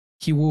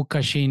he will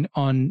cash in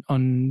on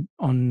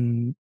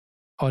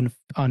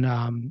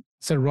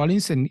Seth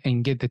Rollins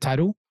and get the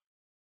title,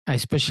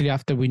 especially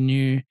after we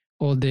knew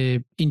all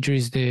the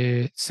injuries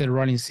the Seth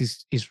Rollins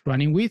is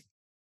running with.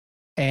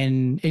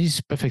 And it is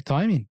perfect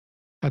timing.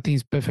 I think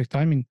it's perfect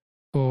timing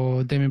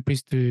for Damien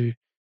Priest to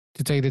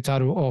take the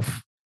title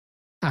off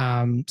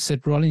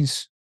Seth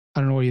Rollins.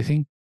 I don't know what you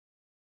think.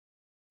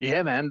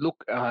 Yeah, man.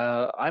 Look,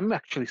 I'm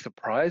actually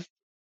surprised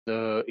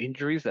the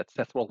injuries that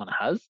Seth Rollins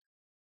has.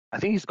 I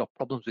think he's got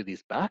problems with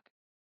his back.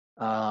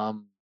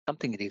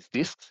 Something in his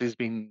discs. He's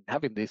been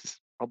having this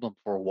problem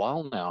for a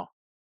while now.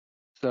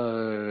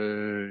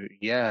 So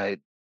yeah,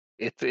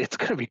 it's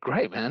gonna be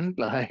great, man.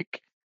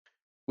 Like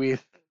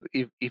with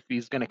if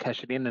he's gonna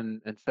cash it in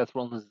and Seth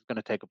Rollins is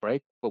gonna take a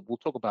break, but we'll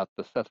talk about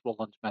the Seth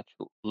Rollins match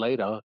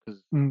later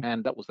because Mm,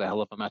 man, that was a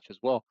hell of a match as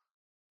well.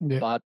 yeah.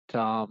 But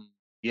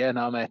yeah,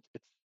 no, man,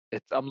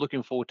 it's I'm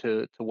looking forward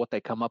to what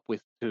they come up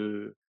with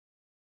to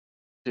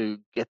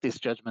get this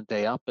Judgment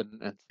Day up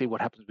and see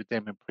what happens with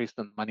Damien Priest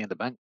and Money in the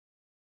Bank.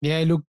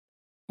 Yeah, look,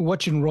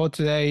 watching Raw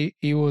today,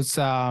 it was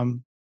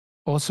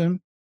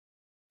awesome.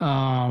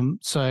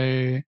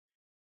 So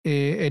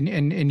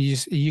and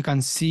you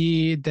can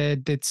see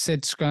that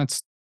Seth's gonna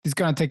it's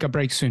gonna take a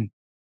break soon.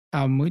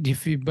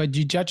 But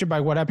you judge it by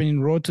what happened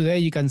in Raw today,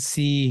 you can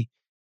see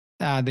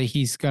that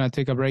he's gonna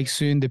take a break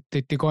soon.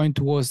 They're going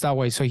towards that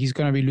way, so he's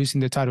gonna be losing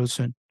the title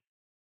soon.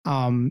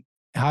 Um,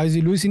 how is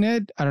he losing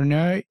it? I don't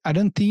know. I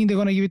don't think they're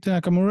gonna give it to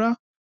Nakamura.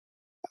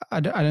 I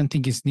don't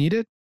think it's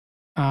needed.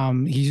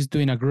 He's just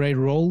doing a great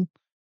role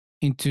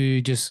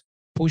into just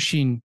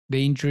pushing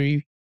the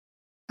injury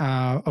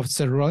of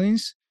Seth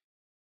Rollins.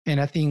 And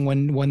I think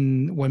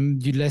when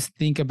you less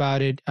think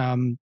about it,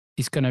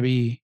 it's gonna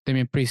be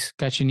Damian Priest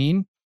catching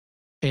in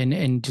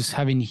and just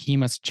having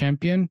him as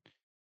champion.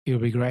 It'll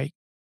be great.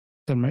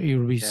 It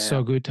will be Yeah,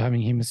 so good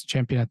having him as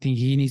champion. I think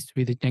he needs to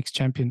be the next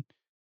champion.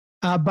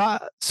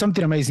 But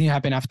something amazing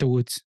happened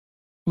afterwards.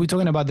 We're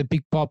talking about the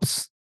big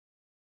pops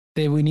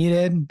that we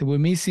needed, that we're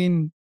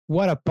missing.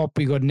 What a pop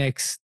we got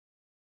next.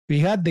 We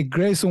had the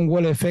Grayson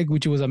Wall effect,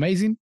 which was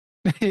amazing.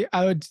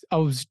 I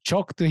was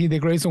shocked to hear the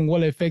Grayson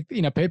Wall effect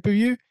in a pay per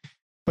view,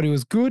 but it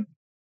was good.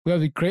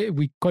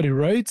 We Cody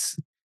Rhodes,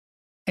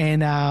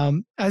 and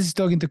I was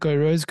talking to Cody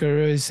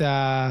Rhodes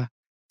said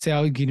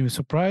I'll give him a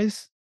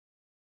surprise.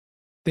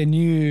 The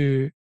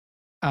new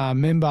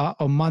member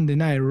of Monday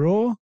Night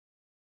Raw,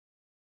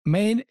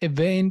 Main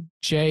event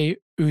Jay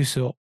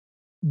Uso.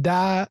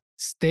 That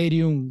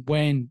stadium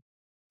went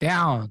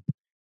down.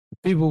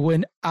 People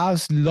went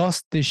out,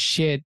 lost the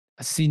shit.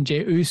 Seeing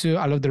Jay Uso,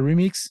 I love the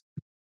remix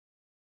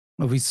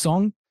of his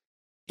song.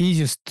 He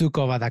just took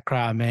over the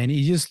crowd, man.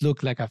 He just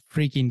looked like a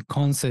freaking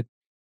concert.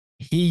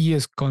 He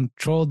just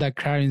controlled the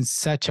crowd in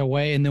such a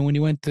way. And then when he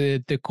went to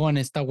the corner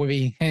and started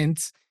waving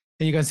hands,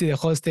 and you can see the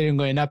whole stadium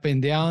going up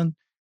and down.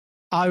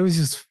 I was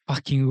just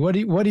fucking. What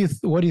are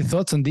your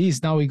thoughts on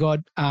this? Now we got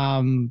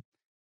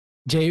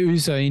Jay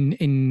Uso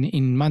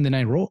in Monday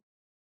Night Raw.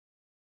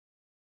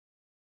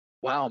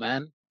 Wow,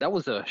 man, that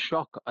was a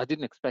shock. I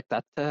didn't expect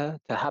that to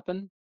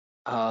happen.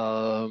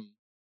 Um,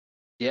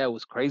 yeah, it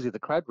was crazy. The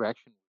crowd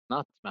reaction was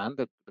nuts, man.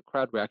 The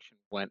crowd reaction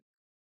went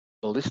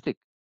ballistic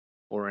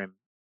for him.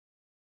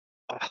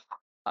 Ah,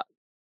 I,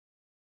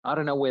 I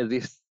don't know where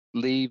this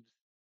leaves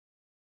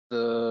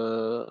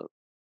the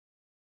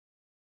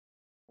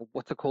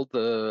what's it called,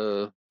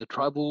 the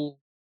tribal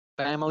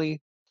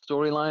family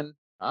storyline.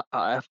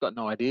 I've got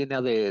no idea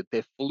now. They're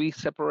fully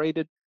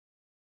separated.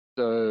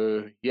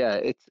 So yeah,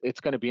 it's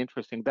going to be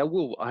interesting. They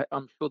will.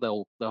 I'm sure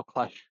they'll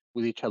clash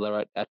with each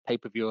other at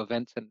pay-per-view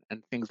events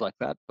and things like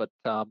that. But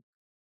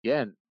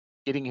yeah,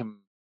 getting him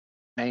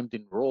named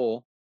in Raw,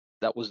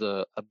 that was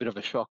a bit of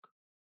a shock.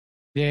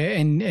 Yeah,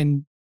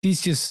 and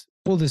this just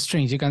pulled the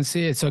strings. You can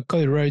see it. So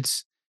Cody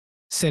Rhodes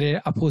set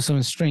it up, pull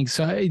some strings.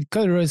 So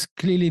Cody Rhodes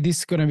clearly this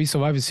is gonna be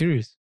Survivor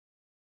Series.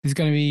 It's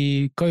gonna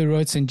be Cody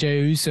Rhodes and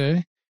Jey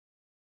Uso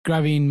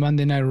grabbing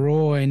Monday Night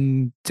Raw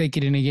and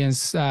taking it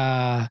against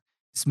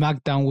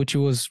SmackDown, which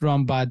was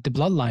run by the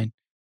Bloodline.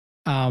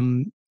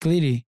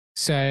 Clearly.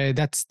 So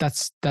that's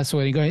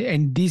where they go.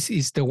 And this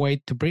is the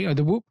way to bring.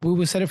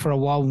 We said it for a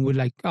while.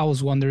 And I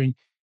was wondering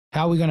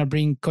how we're gonna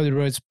bring Cody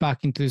Rhodes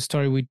back into the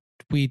story with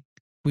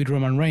with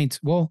Roman Reigns.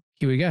 Well,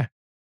 here we go.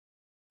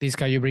 This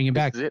guy you're bringing This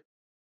back. is it.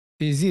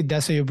 This is it.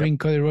 That's how you Yep. bring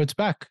Cody Rhodes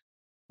back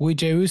with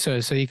Jey Uso.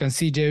 So you can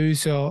see Jey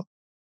Uso.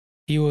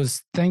 He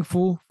was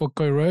thankful for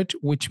Cody Rhodes,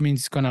 which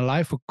means he's gonna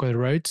lie for Cody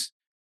Rhodes.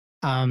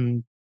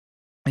 Um,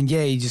 and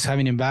yeah, he's just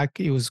having him back.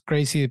 It was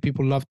crazy. The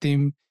people loved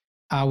him.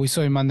 We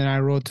saw him on the Night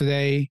Raw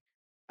today,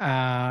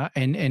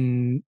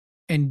 and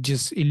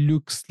just it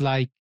looks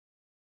like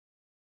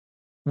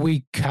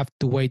we have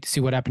to wait to see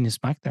what happens in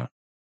SmackDown.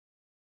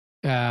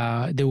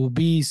 There will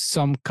be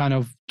some kind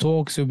of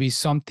talks. There will be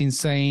something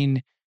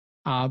saying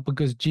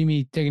because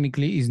Jimmy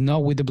technically is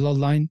not with the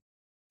Bloodline,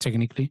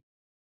 technically.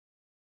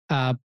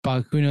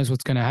 But who knows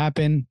what's going to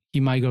happen? He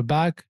might go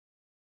back.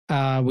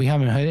 We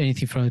haven't heard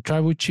anything from the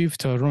tribal chief,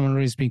 so Roman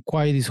Reigns has been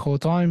quiet this whole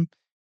time.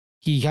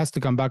 He has to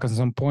come back at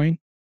some point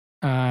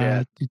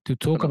Yeah, to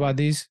talk definitely. about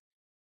this.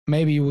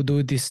 Maybe we'll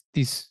do this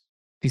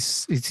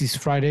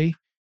Friday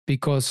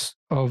because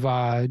of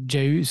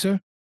Jey Uso.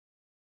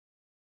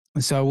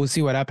 So we'll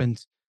see what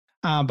happens.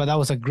 But that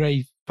was a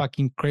great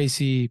fucking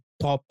crazy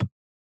pop.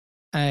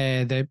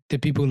 The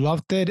people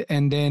loved it,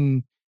 and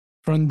then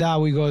from that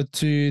we go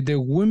to the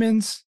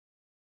women's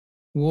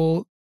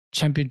World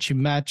Championship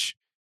match.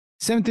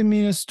 17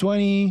 minutes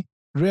 20.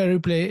 Rhea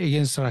Ripley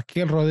against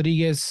Raquel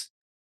Rodriguez.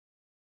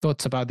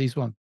 Thoughts about this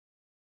one?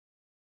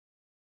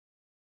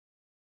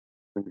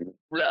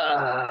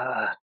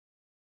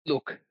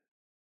 Look,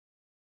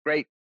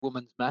 great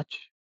women's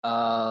match.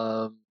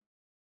 Raquel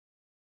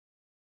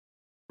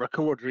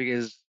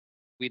Rodriguez,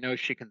 we know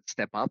she can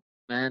step up,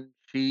 man.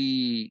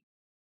 Rhea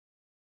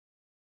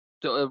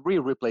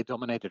Ripley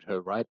dominated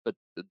her, right? But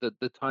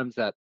the times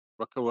that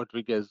Raquel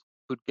Rodriguez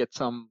could get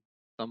some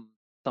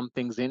some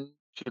things in,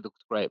 she looks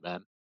great,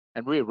 man.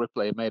 And Rhea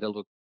Ripley made her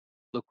look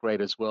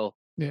great as well.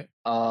 Yeah.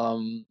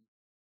 Um,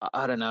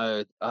 I don't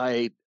know.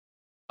 I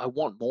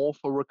want more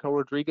for Raquel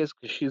Rodriguez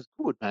because she's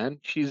good, man.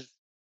 She's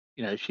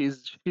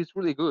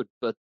really good.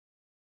 But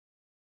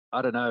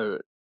I don't know.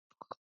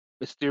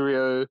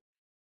 Mysterio,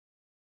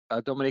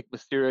 Dominic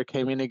Mysterio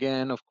came in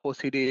again. Of course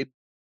he did.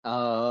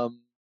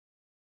 Um,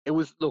 it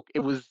was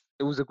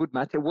a good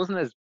match. It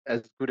wasn't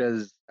as good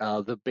as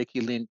the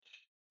Becky Lynch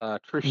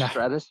Trish Nah.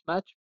 Stratus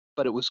match,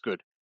 but it was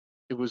good.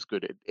 It was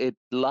good. It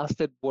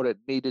lasted what it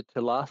needed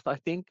to last, I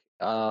think.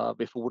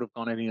 If it would have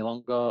gone any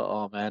longer,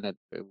 oh man, it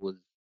was,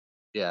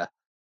 yeah.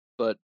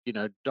 But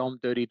Dom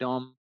Dirty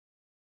Dom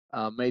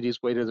made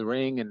his way to the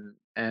ring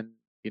and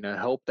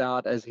helped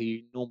out as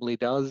he normally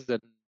does.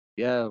 And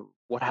yeah,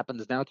 what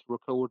happens now to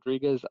Raquel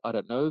Rodriguez, I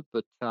don't know.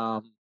 But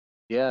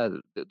yeah,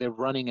 they're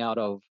running out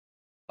of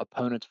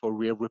opponents for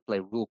Rhea Ripley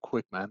real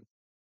quick, man.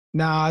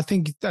 Nah, I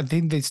think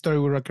the story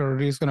with Raquel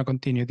Rodriguez is gonna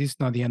continue. This is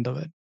not the end of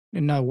it.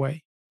 In no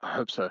way. I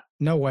hope so.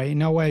 No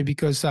way,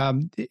 because I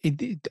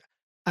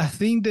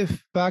think the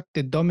fact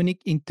that Dominic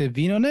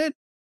intervened on it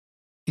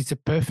is a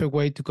perfect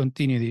way to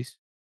continue this.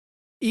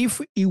 If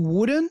it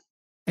wouldn't,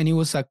 and it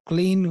was a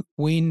clean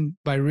win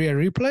by Rhea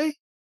Replay,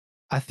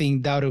 I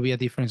think that would be a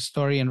different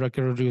story, and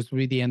Raquel Rodriguez would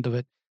be the end of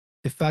it.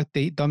 The fact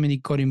that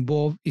Dominic got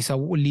involved is a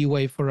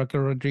leeway for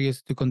Raquel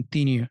Rodriguez to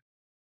continue.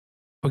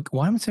 But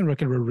why am I saying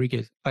Raquel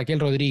Rodriguez? Raquel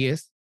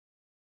Rodriguez.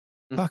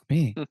 Fuck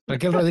me.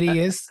 Raquel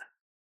Rodriguez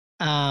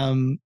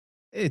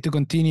to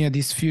continue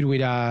this feud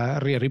with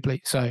Rhea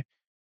Ripley. So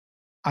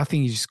I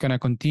think it's just gonna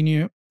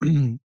continue.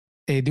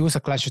 There was a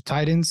Clash of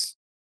Titans.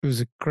 It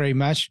was a great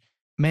match.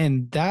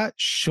 Man, that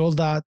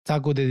shoulder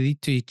tackle they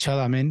did to each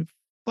other, man.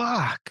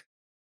 Fuck.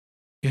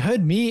 You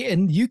heard me,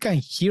 and you can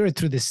hear it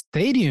through the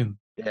stadium.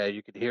 Yeah,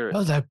 you could hear I it.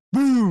 was like,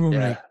 boom. I'm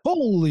Yeah. like,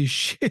 holy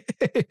shit.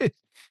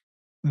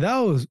 That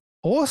was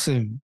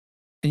awesome.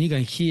 And you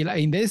can hear,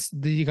 like, in this,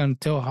 you can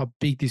tell how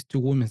big these two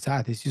women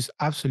are. It's just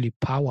absolutely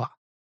power.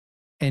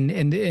 And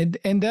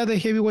they're the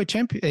heavyweight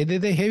champion. They're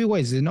the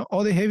heavyweights. They're not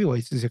all the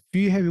heavyweights. There's a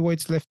few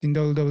heavyweights left in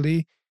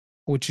WWE,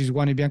 which is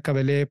one Bianca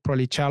Belair,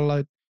 probably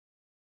Charlotte,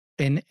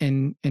 and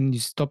you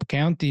stop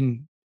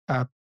counting.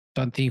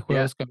 Don't think who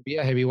else can be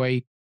a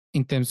heavyweight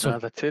in terms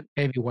of that's it.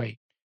 heavyweight.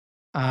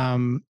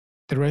 The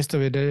rest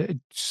of it,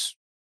 it's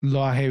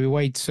lower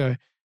heavyweight. So,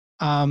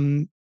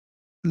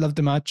 love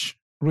the match.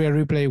 Rhea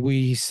Ripley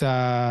with he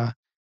a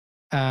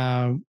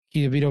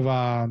bit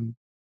of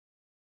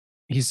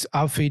his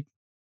outfit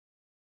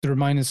to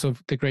remind us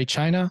of the Great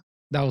China.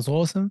 That was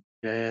awesome.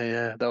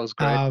 Yeah. That was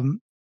great.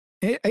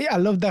 I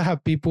love that how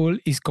people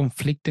is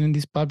conflicted in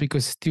this part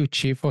because still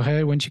cheer for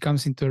her when she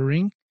comes into the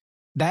ring.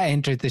 That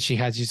entrance that she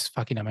has is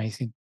fucking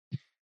amazing.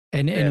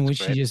 And when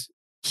she just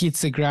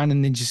hits the ground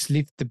and then just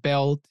lifts the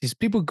belt, these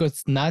people go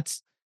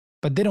nuts,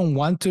 but they don't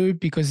want to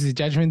because it's a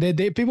judgment.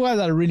 People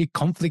are really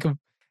conflict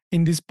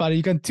in this part.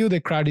 You can tell the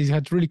crowd is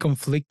really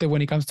conflicted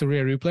when it comes to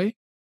Rhea Ripley.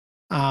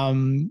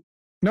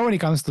 Not when it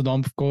comes to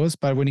Dom, of course,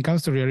 but when it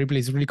comes to Rhea Ripley,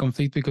 it's really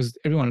conflict because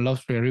everyone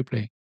loves Rhea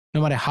Ripley.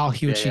 No matter how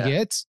huge she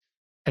gets,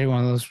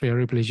 everyone loves Rhea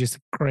Ripley. She's just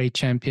a great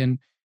champion,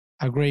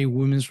 a great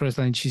women's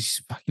wrestler, and she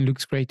fucking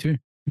looks great too.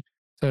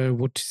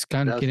 So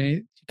can't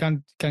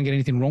get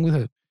anything wrong with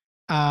her.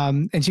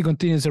 And she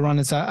continues to run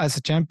as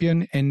a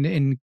champion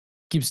and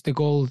keeps the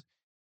gold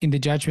in the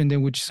judgment day,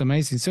 which is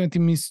amazing.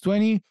 17 minutes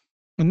 20.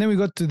 And then we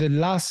got to the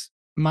last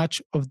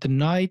match of the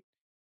night.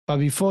 But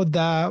before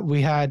that,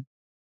 we had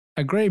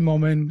a great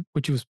moment,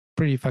 which was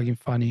pretty fucking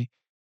funny,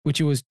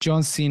 which was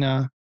John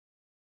Cena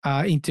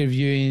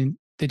interviewing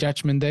the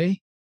Judgment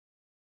Day.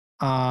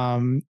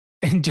 And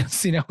John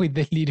Cena with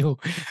the little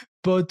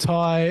bow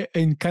tie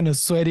and kind of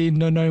sweating,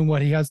 not knowing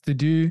what he has to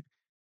do.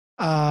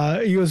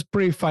 It was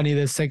pretty funny,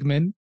 the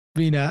segment,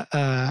 being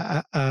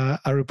a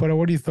reporter.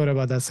 What do you thought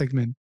about that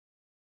segment?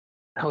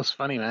 That was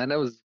funny, man. That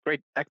was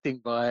great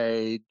acting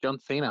by John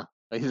Cena.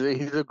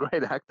 He's a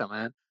great actor,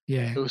 man.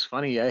 Yeah. It was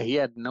funny. Yeah, he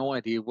had no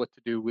idea what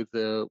to do with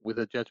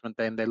the Judgment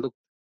Day, and they looked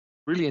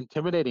really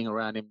intimidating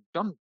around him.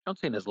 John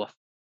Cena's lost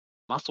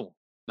muscle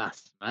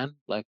mass, man.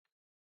 Like,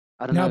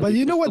 I don't know. But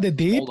you know what they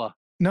did? Smaller.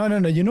 No.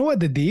 You know what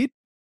they did?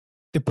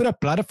 They put a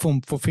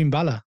platform for Finn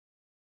Balor.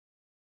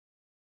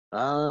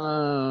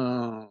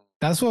 Oh.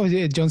 That's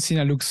why John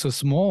Cena looks so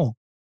small.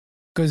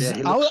 Because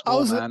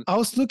I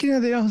was looking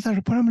at the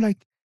report. I'm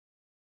like,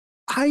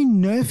 I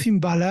know Finn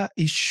Balor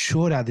is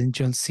shorter than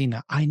John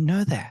Cena. I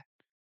know that.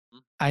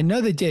 I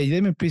know that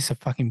Damien Priest is a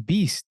fucking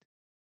beast.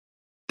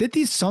 They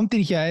did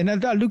something here, and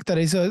I looked at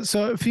it.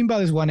 So Finn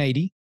Balor is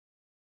 180,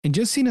 and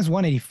John Cena is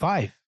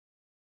 185.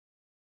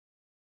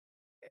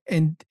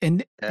 And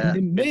they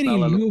made it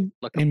look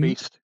like a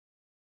beast.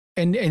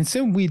 And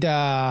same with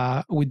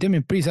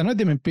Damien Priest. I know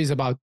Damien Priest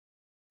about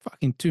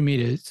fucking 2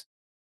 meters.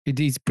 It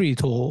is pretty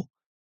tall.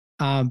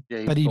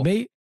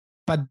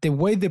 But the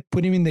way they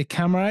put him in the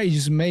camera, it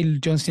just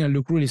made John Cena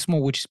look really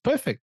small, which is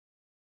perfect.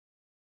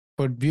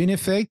 For viewing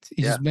effect,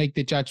 it just make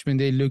the Judgment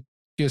Day look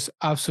just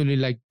absolutely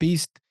like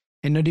beast,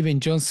 and not even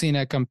John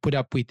Cena can put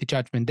up with the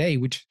Judgment Day,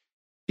 which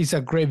is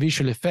a great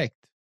visual effect.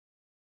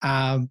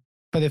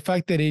 But the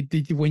fact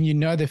that when you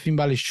know the Finn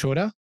Balor is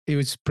shorter, it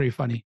was pretty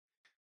funny.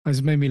 It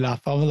just made me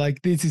laugh. I was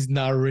like, this is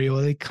not real.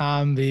 It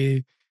can't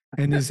be.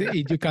 And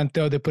you can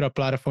tell they put a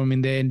platform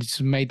in there and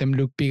just made them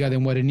look bigger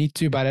than what they need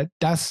to. But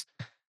that's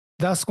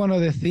one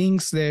of the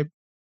things that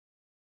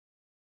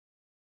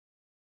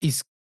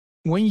is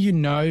when you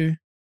know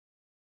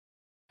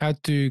how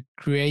to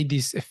create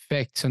these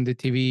effects on the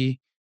TV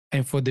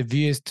and for the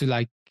viewers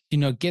to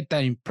get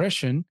that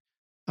impression,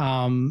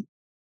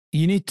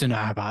 you need to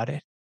know about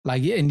it.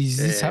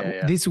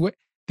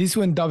 This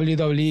when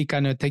WWE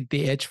kind of take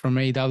the edge from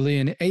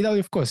AEW, and AEW,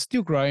 of course,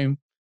 still growing.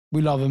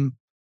 We love them.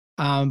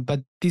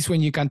 But this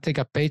when you can take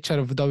a page out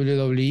of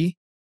WWE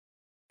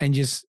and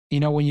just,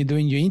 when you're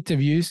doing your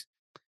interviews,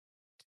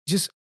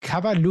 just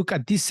have a look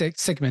at this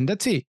segment.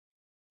 That's it.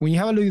 When you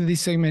have a look at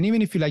this segment,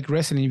 even if you like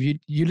wrestling, if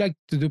you like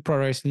to do pro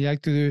wrestling, you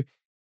like to do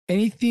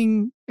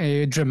anything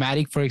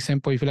dramatic, for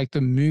example, if you like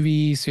to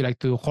movies, you like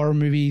to do horror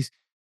movies,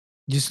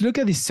 just look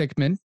at this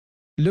segment,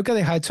 look at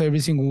the heights of every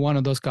single one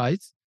of those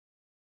guys,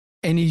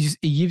 and it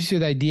gives you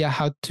the idea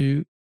how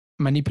to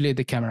manipulate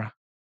the camera.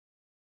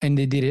 And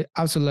they did it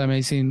absolutely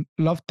amazing.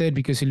 Loved it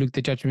because it looked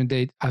the Judgment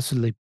Day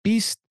absolutely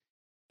beast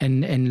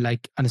and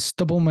like an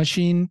unstoppable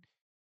machine.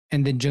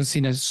 And then John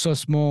Cena is so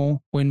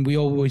small when we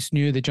always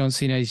knew that John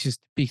Cena is just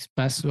a big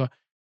massive.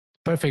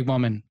 Perfect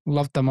moment.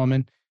 Loved the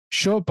moment.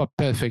 Short but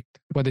perfect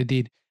what they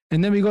did.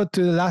 And then we got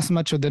to the last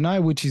match of the night,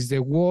 which is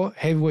the World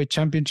Heavyweight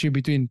Championship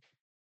between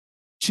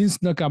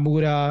Shinsuke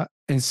Nakamura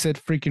and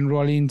Seth freaking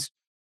Rollins.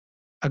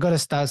 I gotta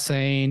start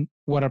saying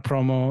what a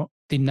promo.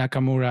 did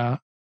Nakamura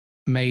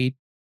made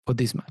for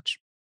this match.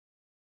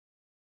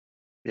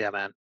 Yeah,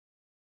 man.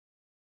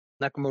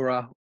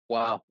 Nakamura,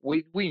 wow.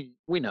 We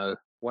know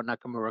what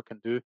Nakamura can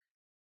do.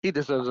 He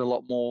deserves a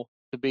lot more,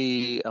 to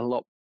be a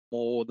lot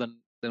more than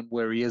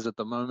where he is at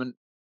the moment.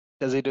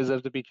 Does he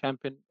deserve to be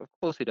champion? Of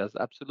course he does,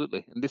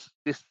 absolutely. And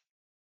this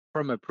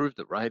promo proved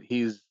it, right?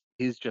 He's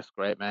just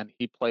great, man.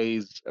 He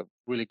plays a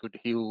really good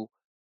heel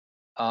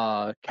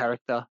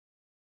character.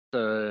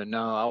 So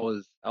no,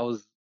 I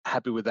was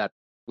happy with that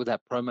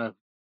promo. The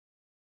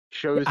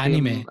Shows him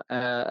anime,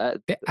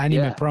 the anime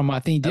yeah, promo, I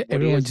think at what he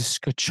everyone is.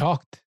 just got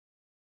shocked.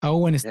 Oh,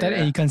 when it started, and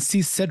Yeah. you can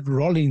see Seth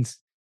Rollins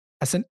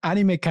as an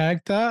anime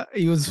character,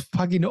 it was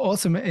fucking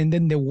awesome. And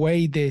then the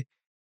way the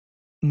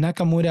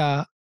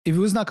Nakamura, if it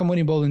was Nakamura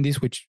involved in this,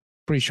 which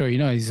pretty sure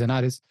he's an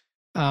artist,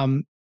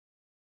 um,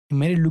 it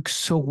made it look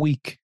so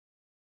weak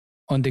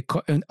on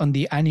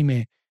the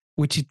anime,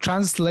 which it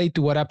translate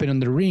to what happened on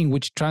the ring,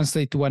 which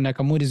translate to what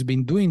Nakamura's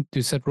been doing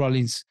to Seth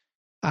Rollins,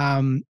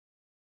 um,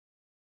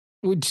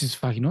 which is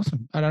fucking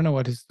awesome. I don't know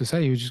what to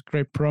say. It was just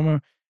great promo.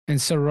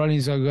 And Seth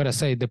Rollins, I gotta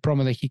say, the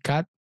promo that he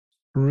cut,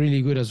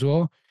 really good as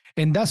well.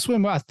 And that's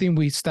when I think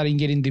we started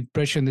getting the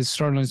impression that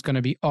Seth Rollins is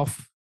gonna be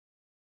off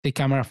the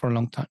camera for a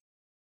long time.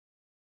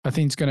 I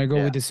think it's gonna go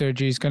Yeah. with the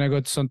surgery. It's gonna go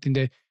to something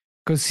that,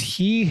 because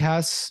he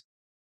has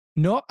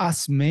not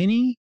as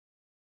many,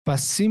 but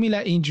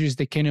similar injuries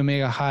that Kenny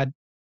Omega had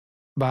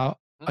about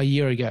a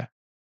year ago.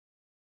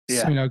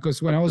 Yeah, Similar,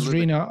 because when I was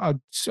absolutely. reading,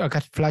 I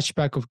got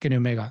flashback of Kenny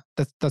Omega.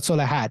 That's all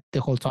I had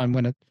the whole time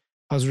when I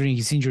was reading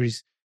his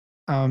injuries.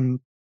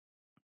 Um,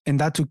 and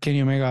that took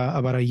Kenny Omega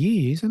about a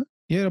year, isn't it?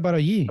 Yeah, about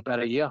a year. About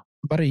a year.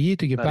 About a year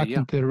to get About a back year.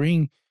 into the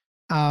ring.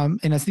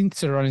 And I think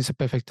Seth Rollins is a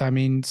perfect time. I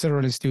mean, Seth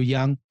Rollins is still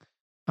young.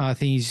 I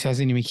think he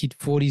hasn't even hit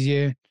 40s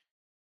yet.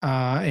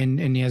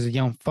 And he has a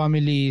young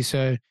family.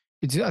 So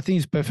I think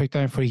it's perfect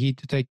time for he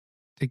to take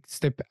a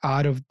step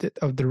out of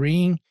the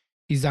ring.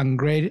 He's done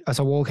great as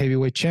a world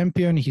heavyweight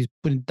champion. He's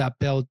putting that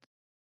belt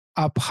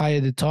up high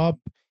at the top,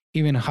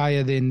 even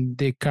higher than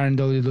the current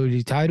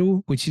WWE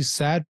title, which is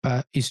sad,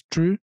 but it's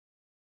true.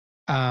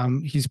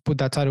 He's put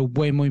that title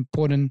way more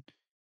important.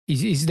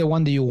 Is the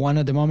one that you want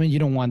at the moment. You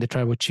don't want the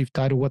tribal chief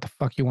title. What the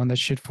fuck you want that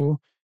shit for?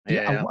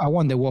 Yeah. I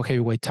want the world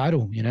heavyweight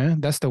title.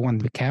 That's the one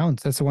that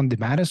counts. That's the one that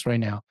matters right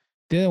now.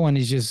 The other one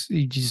is just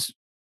you just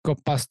go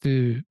past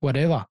to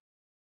whatever.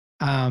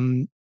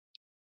 Um,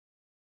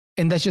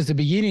 and that's just the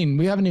beginning.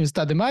 We haven't even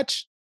started the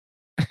match.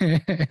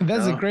 That's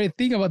the No. great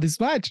thing about this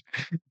match.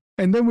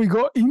 And then we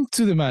go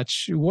into the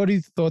match. What are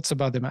your thoughts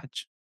about the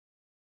match?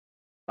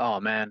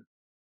 Oh man.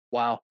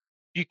 Wow.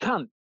 You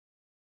can't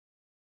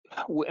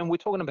and we're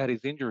talking about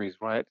his injuries,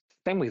 right?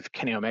 Same with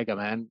Kenny Omega,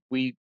 man.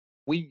 We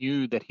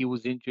knew that he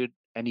was injured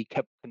and he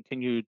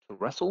continued to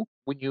wrestle.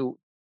 We knew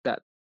that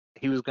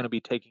he was going to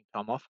be taking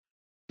time off.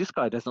 This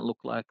guy doesn't look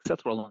like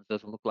Seth Rollins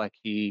doesn't look like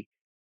he's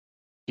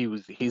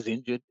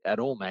injured at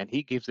all, man.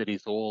 He gives it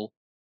his all.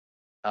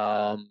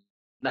 Um,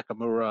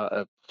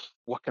 Nakamura,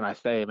 what can I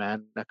say,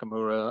 man?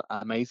 Nakamura,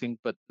 amazing.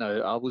 But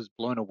no, I was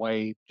blown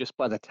away just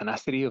by the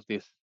tenacity of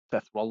this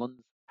Seth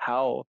Rollins,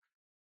 how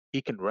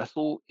he can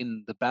wrestle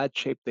in the bad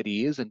shape that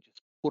he is and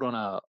just put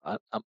on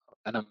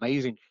an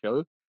amazing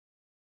show.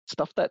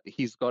 Stuff that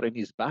he's got in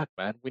his back,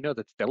 man. We know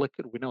that's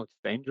delicate. We know it's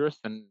dangerous.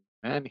 And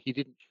man, he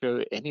didn't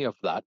show any of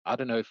that. I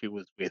don't know if it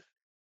was with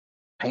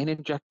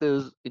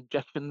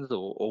injections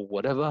or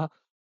whatever.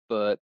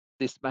 But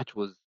this match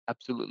was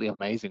absolutely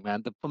amazing,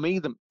 man. For me,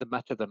 the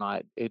match of the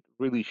night, it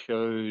really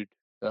showed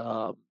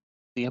um,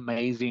 the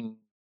amazing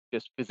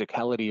just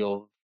physicality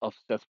of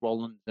Seth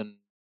Rollins and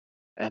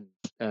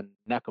and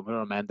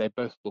Nakamura, man. They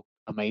both look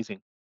amazing.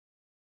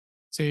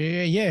 So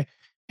yeah,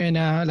 and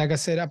like I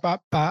said,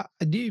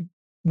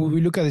 when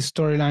we look at the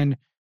storyline,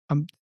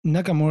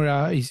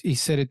 Nakamura he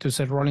said it to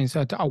Seth Rollins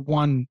that I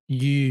want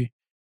be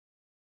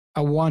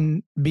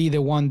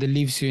the one that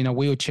leaves you in a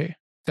wheelchair.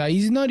 So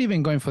he's not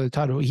even going for the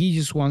title. He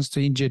just wants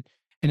to injure.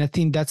 And I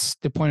think that's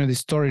the point of the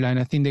storyline.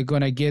 I think they're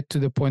gonna get to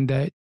the point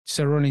that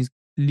Seth Rollins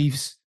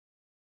leaves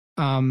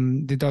the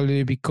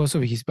WWE because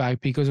of his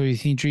back, because of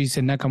his injuries,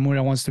 and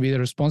Nakamura wants to be the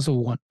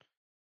responsible one.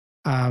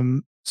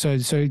 So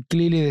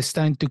clearly they're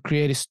starting to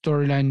create a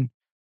storyline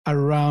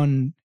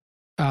around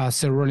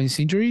Seth Rollins'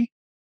 injury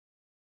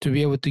to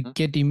be able to Mhm.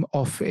 get him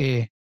off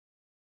air,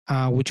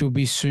 which will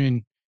be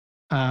soon.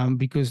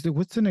 Because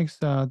what's the next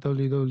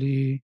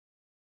WWE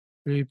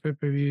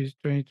pay-per-view is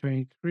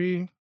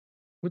 2023.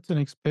 What's the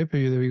next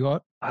pay-per-view that we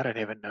got? I don't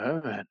even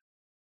know, man.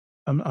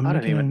 I'm I don't looking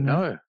at it even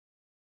now. know.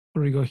 What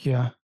do we got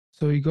here?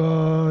 So we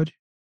got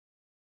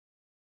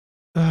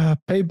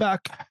Payback,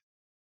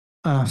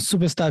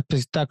 Superstar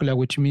Spectacular,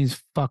 which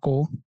means fuck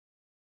all.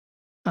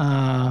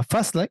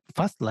 Fast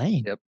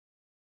lane. Yep.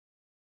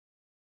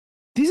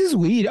 This is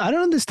weird. I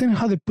don't understand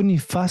how they put in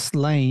Fast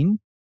Lane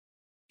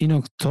in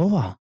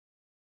October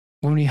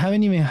when we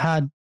haven't even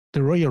had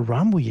the Royal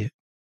Rumble yet.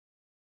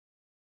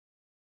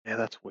 Yeah,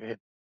 that's weird.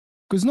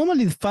 Because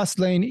normally the Fast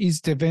Lane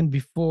is the event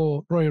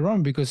before Royal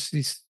Rumble because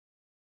it's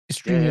Yeah,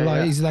 extremely yeah, light.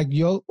 yeah. It's like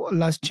your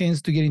last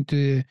chance to get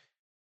into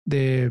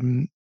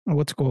the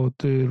what's called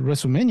the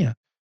WrestleMania,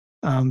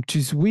 which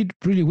is weird,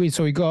 really weird.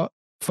 So we got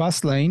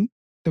Fastlane,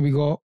 then we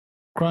got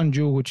Crown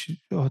Jewel, which is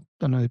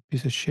another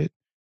piece of shit,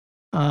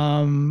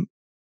 and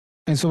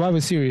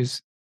Survivor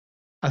Series.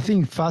 I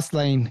think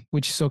Fastlane,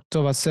 which is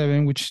October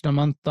 7, which is the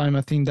month time,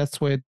 I think that's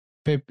where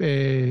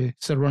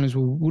Seth Rollins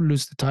will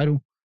lose the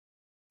title.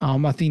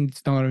 I think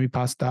it's not going to be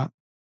past that.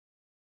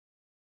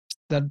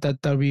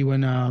 That'll be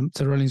when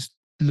Seth Rollins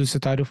lose the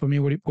title for me.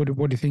 What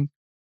do you think?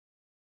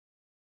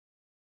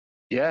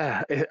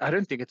 Yeah, I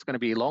don't think it's going to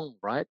be long,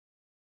 right?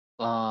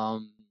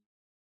 Um,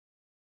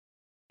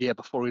 yeah,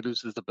 before he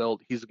loses the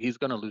belt, he's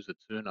going to lose it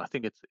soon. I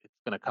think it's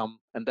going to come,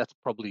 and that's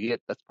probably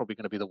it. That's probably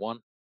going to be the one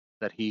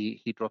that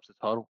he drops the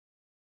title.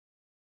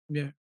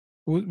 Yeah,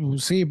 we'll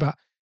see. But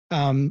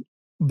um,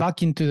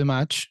 back into the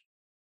match,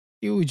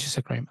 it was just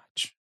a great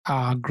match.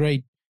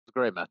 Great. It's a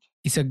great match.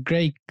 It's a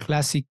great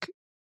classic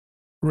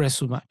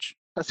wrestle match.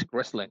 Classic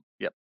wrestling.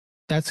 Yep.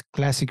 That's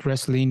classic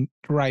wrestling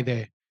right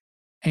there.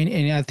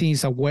 And I think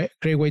it's a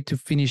great way to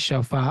finish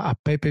off a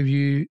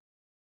pay-per-view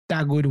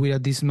that good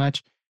with this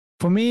match.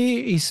 For me,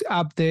 it's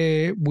up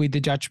there with the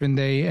Judgment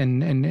Day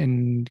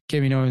and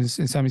Kevin Owens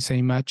and Sami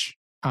Zayn match,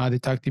 the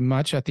tag team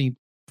match. I think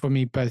for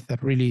me, both are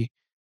really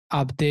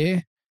up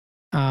there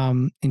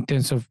in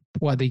terms of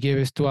what they gave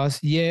us to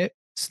us. Yeah,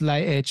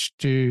 slight edge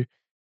to,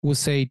 we'll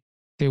say,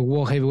 the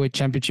World Heavyweight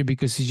Championship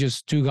because it's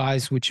just two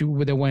guys, which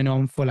would have went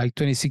on for like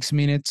 26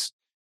 minutes,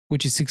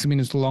 which is 6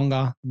 minutes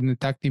longer than the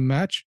tag team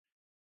match.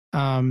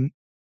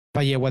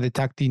 But yeah, what the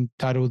tag team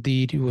title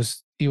did, it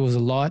was a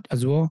lot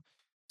as well.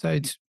 So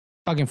it's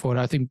back and forth.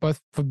 I think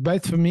both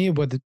for me,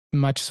 but the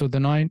matches of the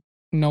night,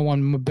 no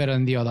one better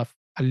than the other,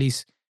 at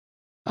least.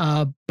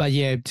 But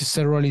yeah, just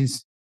Seth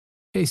Rollins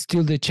is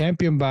still the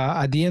champion, but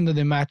at the end of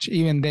the match,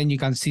 even then you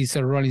can see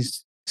Seth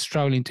Rollins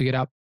struggling to get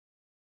up.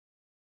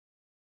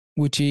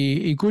 Which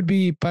it could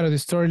be part of the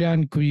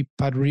storyline, could be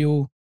part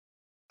real.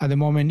 At the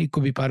moment, it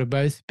could be part of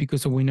both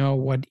because we know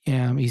what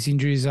his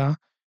injuries are.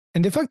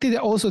 And the fact that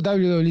also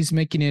WWE is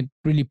making it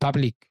really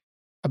public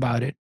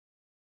about it.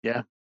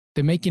 Yeah.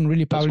 They're making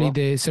really public well.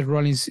 the Seth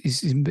Rollins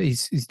is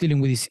dealing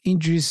with his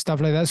injuries,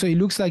 stuff like that. So it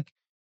looks like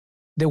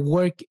the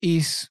work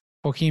is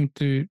for him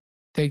to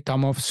take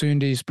time off soon.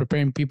 He's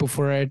preparing people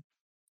for it,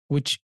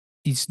 which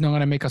is not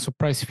going to make a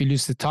surprise if he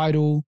loses the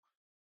title.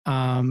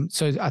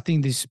 So I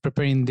think this is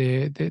preparing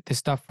the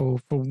stuff for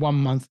 1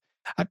 month.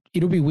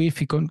 It'll be weird if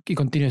he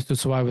continues to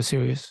Survivor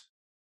Series.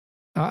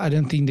 I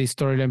don't think the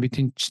storyline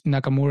between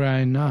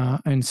Nakamura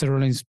and Seth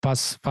Rollins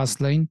pass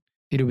Fastlane.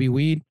 It'll be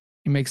weird.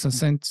 It makes no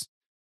sense.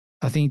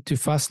 I think to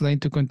Fastlane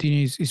to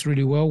continue is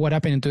really well. What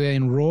happened today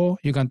in Raw,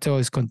 you can tell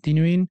is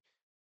continuing.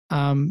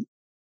 Again,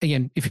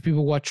 if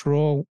people watch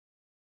Raw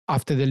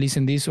after they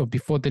listen this or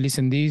before they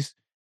listen this,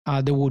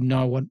 they would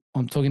know what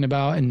I'm talking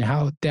about and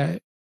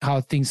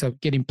how things are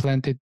getting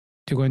planted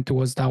to going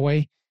towards that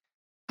way.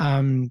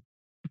 But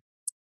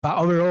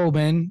overall,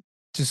 man,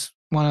 just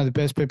one of the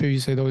best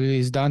pay-per-views that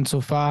is done so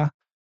far.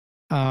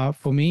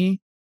 For me,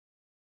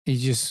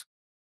 it's just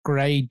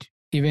great.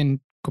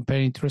 Even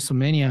comparing to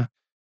WrestleMania,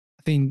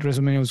 I think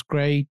WrestleMania was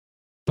great,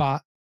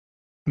 but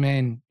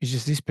man, it's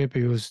just this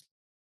pay-per-view was.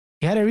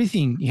 He had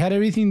everything. He had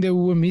everything that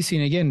we were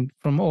missing again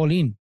from All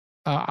In.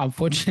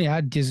 Unfortunately,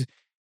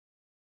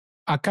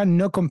 I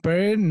cannot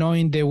compare it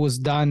knowing that it was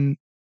done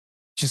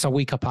just a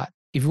week apart.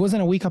 If it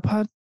wasn't a week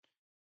apart,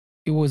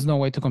 it was no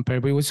way to compare.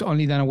 But it was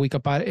only done a week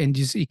apart, and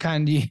just it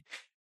can't.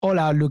 All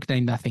Out looked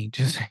like nothing.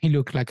 Just it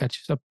looked like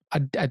just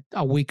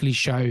a weekly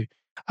show.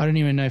 I don't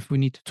even know if we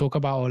need to talk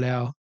about All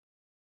Out.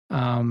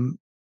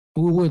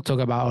 We will talk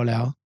about All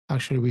Out.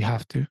 Actually, we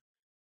have to.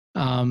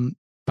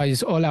 But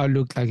it's All Out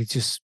looked like it's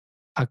just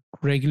a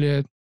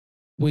regular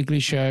weekly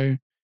show.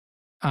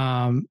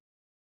 It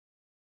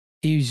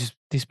was just,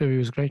 this baby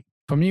was great.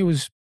 For me, it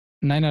was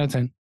 9 out of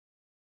 10.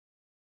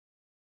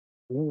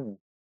 Ooh.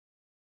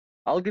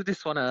 I'll give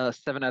this one a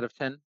 7 out of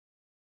 10.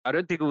 I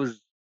don't think it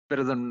was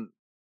better than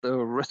the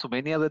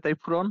WrestleMania that they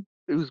put on.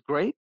 It was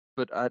great,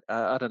 but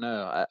I don't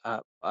know.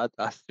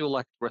 I still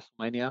like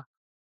WrestleMania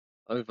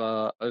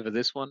over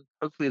this one.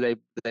 Hopefully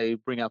they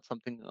bring out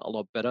something a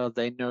lot better.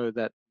 They know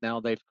that now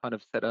they've kind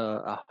of set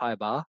a high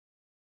bar.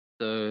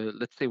 So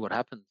let's see what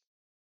happens.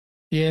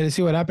 Yeah, let's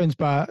see what happens.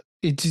 But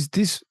it's just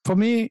this, for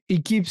me,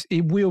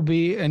 it will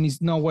be, and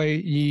it's no way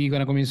you're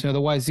going to convince me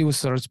otherwise. It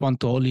was a response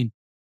to All In.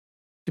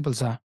 People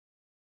say.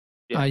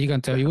 Yeah, You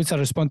can tell definitely. it was a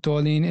response to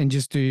All In, and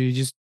just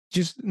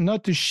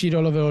not to shit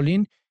all over All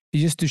In,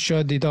 just to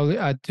show the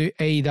to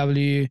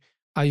AEW,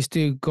 I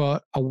still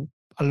got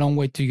a long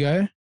way to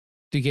go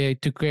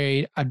to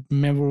create a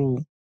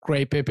memorable,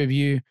 great pay per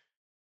view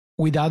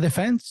without the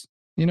fans.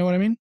 You know what I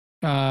mean?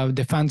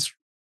 The fans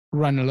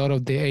run a lot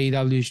of the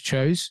AEW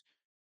shows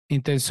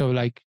in terms of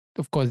like,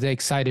 of course, they're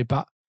excited,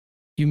 but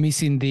you're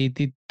missing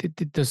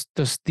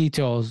those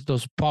details,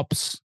 those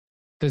pops,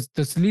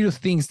 those little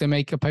things that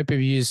make a pay per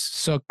view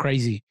so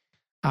crazy,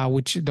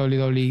 which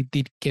WWE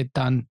did get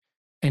done,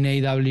 and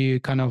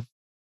AEW kind of,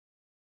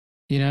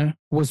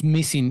 was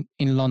missing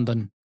in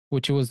London,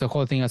 which was the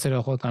whole thing I said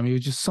the whole time. It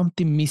was just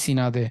something missing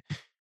out there,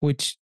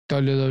 which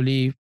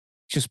WWE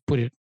just put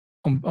it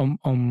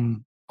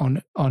on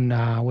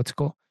what's it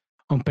called,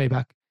 on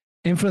Payback.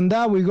 And from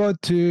that we go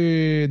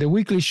to the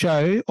weekly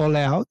show All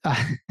Out.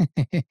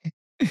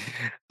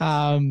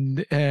 All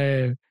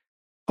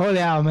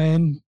Out,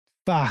 man.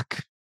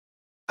 Fuck,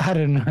 I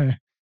don't know.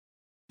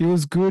 It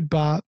was good,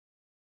 but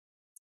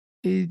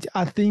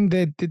I think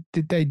that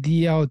the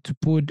idea to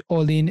put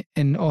All In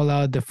and All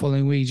Out the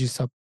following week is just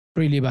a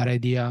really bad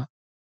idea.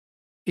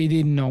 It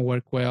did not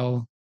work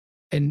well,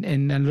 and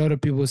a lot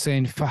of people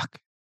saying fuck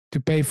to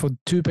pay for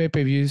 2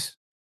 pay-per-views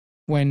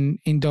when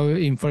in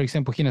for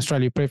example here in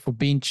Australia you pay for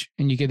binge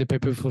and you get the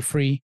pay-per-view for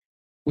free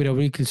with a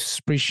weekly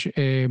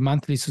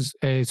monthly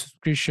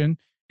subscription,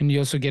 and you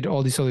also get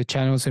all these other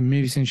channels and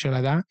movies and shit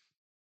like that.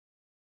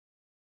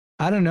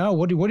 I don't know.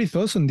 What are your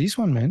thoughts on this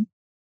one, man?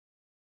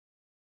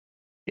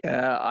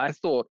 Yeah, I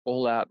thought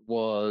All Out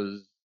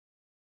was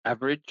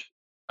average.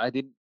 I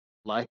didn't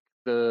like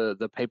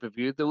the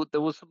pay-per-view.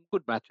 There was some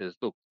good matches.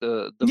 Look,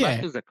 the Yeah,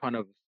 matches that kind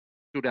of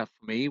stood out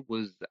for me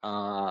was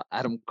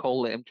Adam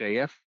Cole,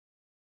 MJF,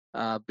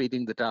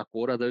 beating the Dark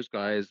Order. Those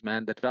guys,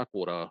 man, the Dark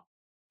Order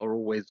are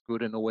always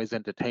good and always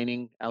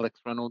entertaining. Alex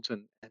Reynolds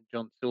and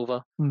John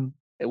Silver. mm.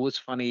 It was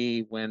funny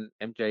when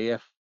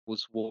MJF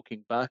was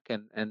walking back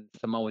and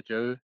Samoa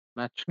Joe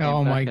match came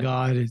Oh back my and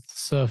god,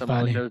 it's so Samoa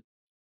funny. Joe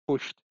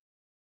pushed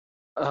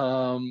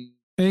um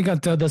You can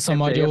tell that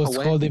Samaja MJF was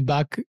away. holding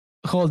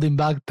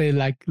back the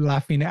like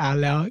laughing out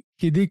loud.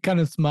 He did kind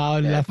of smile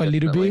and Yeah, laugh a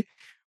little definitely. bit,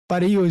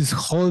 but he was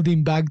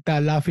holding back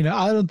that laughing.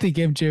 I don't think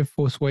MJF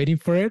was waiting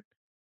for it.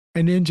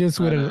 And then just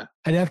I with a, know.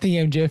 and I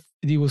think MJF,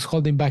 he was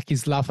holding back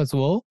his laugh as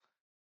well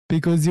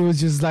because it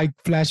was just like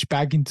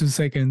flashback in 2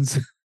 seconds.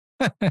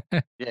 Yeah,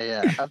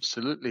 yeah,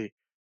 absolutely.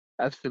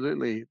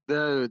 Absolutely.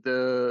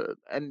 The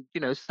and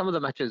you know, some of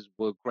the matches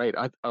were great.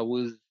 I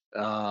was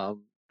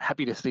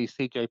happy to see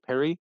CJ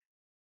Perry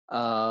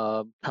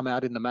come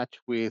out in the match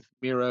with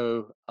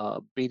Miro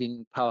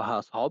beating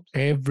Powerhouse Hobbs.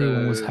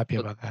 Everyone was So happy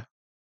about that.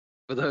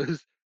 for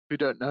those who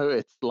don't know,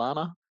 it's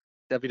Lana.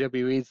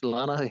 WWE's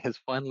Lana has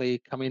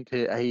finally come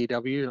into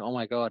AEW. Oh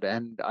my God.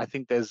 And I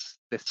think there's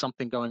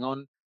something going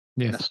on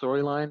in a Yes.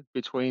 storyline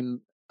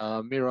between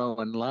Miro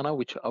and Lana,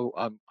 which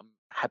I'm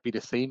happy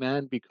to see,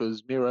 man,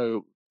 because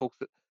Miro talks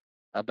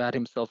about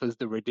himself as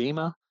the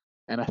Redeemer.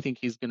 And I think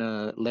he's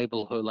gonna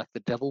label her like the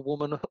Devil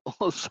Woman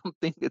or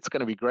something. It's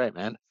gonna be great,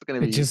 man.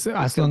 It's just It's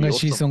as gonna long be as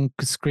she's awesome.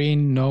 on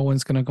screen, no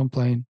one's going to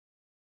complain.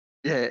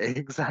 Yeah,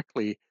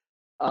 exactly.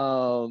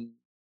 Um,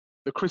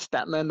 the Chris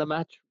Statlander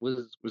match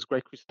was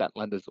great. Chris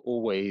Statlander's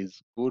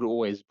always good,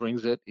 always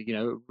brings it. You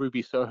know,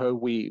 Ruby Soho,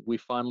 we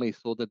finally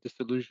saw the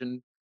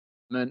disillusionment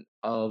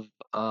of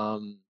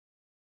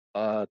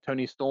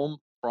Tony Storm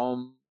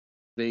from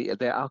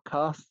their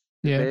outcasts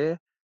Yeah. there.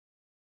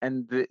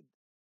 And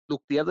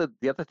look, the other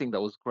thing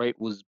that was great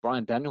was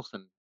Brian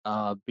Danielson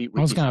beat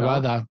I was Ricky kind of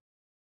about Starks.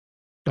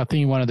 that. I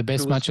think one of the It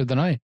best was matches of the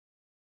night.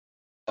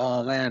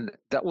 Oh man,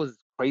 that was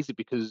crazy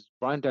because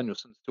Brian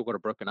Danielson still got a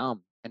broken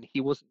arm and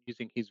he wasn't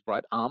using his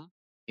right arm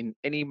in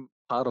any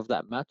part of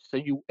that match. So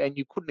you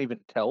couldn't even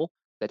tell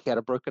that he had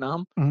a broken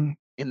arm Mm,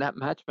 in that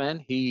match, man.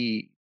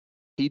 He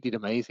did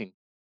amazing.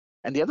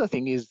 And the other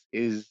thing is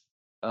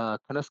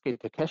Konosuke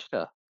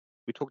Takeshita.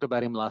 We talked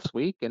about him last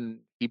week and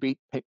he beat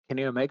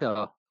Kenny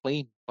Omega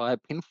clean by a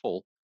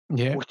pinfall,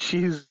 yeah. which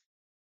is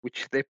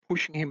which they're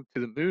pushing him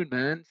to the moon,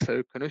 man.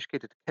 So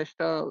Konosuke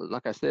Takeshita,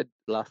 like I said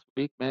last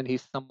week, man,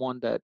 he's someone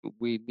that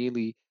we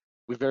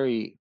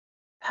very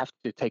have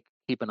to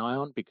keep an eye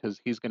on because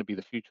he's going to be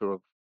the future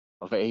of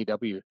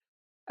AEW.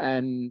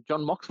 And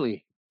John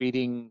Moxley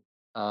beating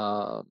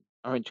uh,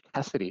 Orange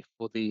Cassidy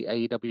for the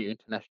AEW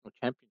International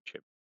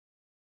Championship.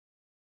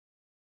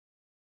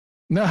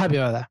 Not happy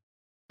about that.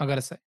 I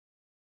gotta say.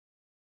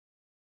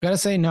 Gotta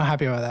say, not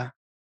happy about that.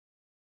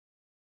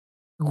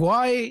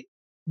 Why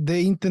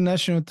the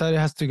international title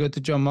has to go to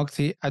John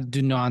Moxley, I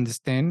do not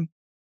understand.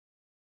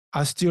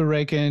 I still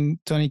reckon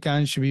Tony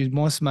Khan should be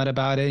more smart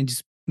about it and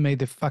just make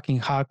the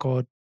fucking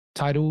hardcore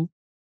title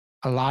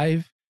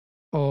alive,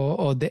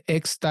 or the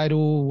X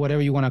title,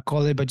 whatever you want to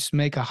call it, but just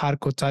make a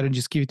hardcore title and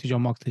just give it to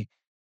John Moxley.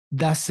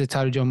 That's the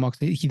title, John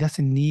Moxley. He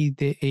doesn't need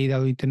the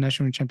AEW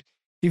International Championship.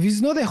 If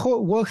it's not the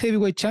whole World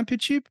Heavyweight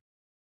Championship,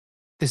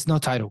 there's no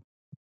title.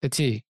 That's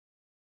it.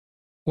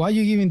 Why are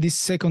you giving this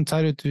second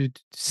title to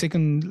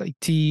second like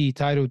T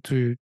title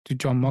to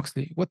John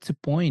Moxley? What's the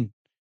point?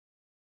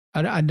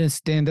 I don't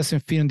understand.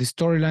 Doesn't fit on the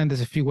storyline.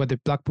 Doesn't fit what the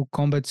Blackpool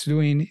Combat's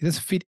doing. It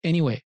doesn't fit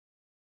anyway.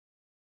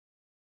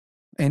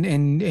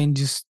 And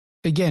just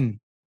again,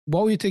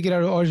 why would you take it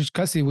out of Orange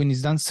Cassidy when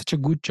he's done such a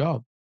good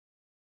job?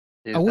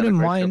 I He's done a wouldn't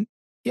great job. mind.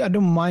 Yeah, I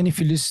don't mind if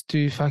you listen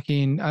to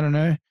fucking I don't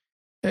know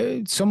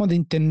some of the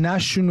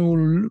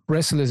international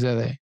wrestlers are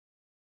there.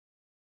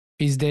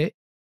 Is the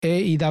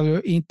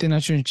AEW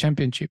International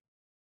Championship.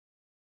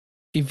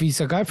 If he's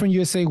a guy from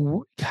USA,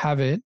 have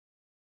it.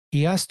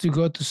 He has to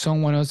go to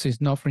someone else who's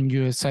not from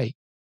USA.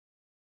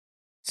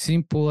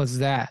 Simple as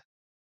that.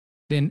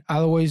 Then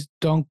otherwise,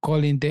 don't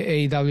call in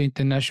the AEW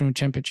International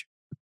Championship.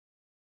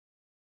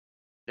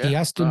 He Yeah,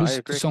 has to no, I lose to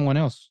agree. someone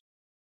else.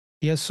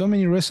 He has so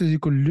many wrestlers he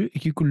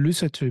could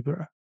lose it to,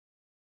 bro.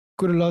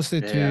 Could have lost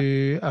it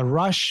to a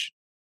Rush.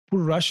 Put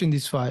Rush in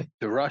this fight.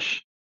 The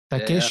Rush.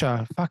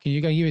 Takesha, fucking,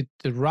 you can give it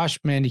to Rush,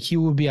 man. He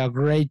will be a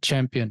great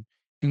champion.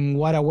 And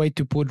what a way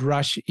to put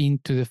Rush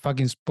into the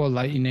fucking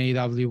spotlight in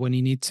AEW when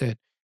he needs it.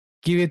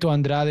 Give it to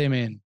Andrade,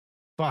 man.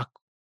 Fuck.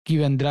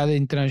 Give Andrade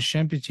International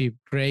Championship.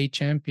 Great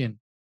champion.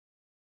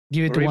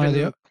 Give it Or to one of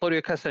even the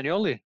Claudio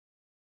Castagnoli.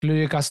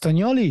 Claudio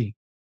Castagnoli.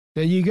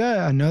 There you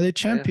go. Another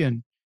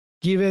champion.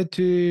 Give it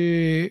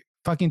to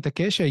fucking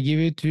Takesha. Give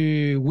it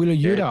to Wheeler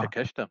Yuta.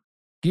 Takeshita.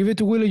 Give it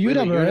to Wheeler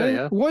Yuta,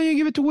 bro. Why you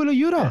give it to Wheeler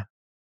Yuta? Yeah.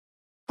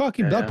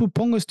 Fucking Blackpool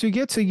Pongos 2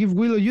 gets it. Give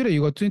Wheeler Yuta.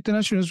 You got two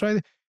internationals right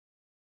there.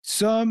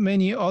 So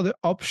many other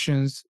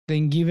options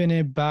than giving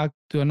it back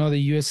to another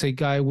USA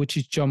guy, which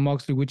is John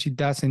Moxley, which he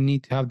doesn't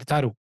need to have the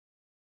title.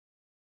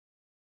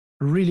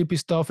 Really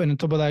pissed off. And on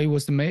top of that, it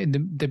was the main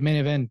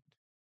event.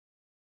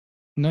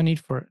 No need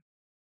for it.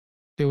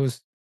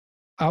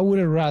 I would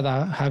have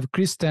rather have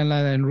Chris Stanley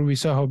and Ruby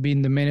Soho be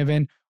in the main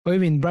event, or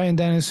even Bryan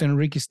Danielson and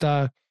Ricky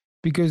Stark,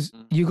 because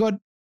you got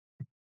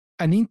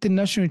an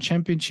international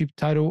championship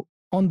title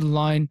on the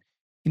line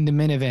in the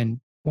main event.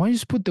 Why don't you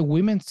just put the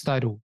women's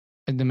title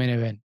at the main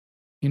event?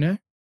 You know?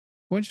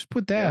 Why don't you just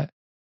put that? Yeah.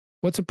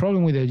 What's the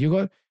problem with it?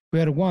 We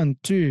had 1,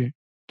 2,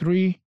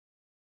 3,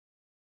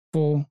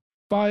 4,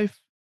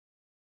 5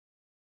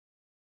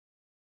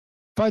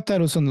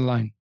 titles on the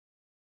line,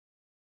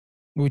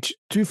 which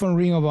 2 from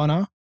Ring of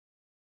Honor,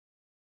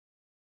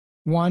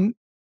 1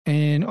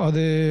 and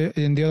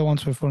the other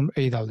ones were from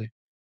AEW.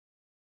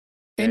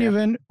 Any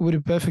event would be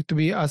perfect to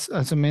be as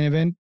a main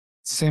event.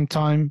 Same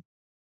time,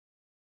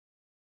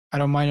 I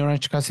don't mind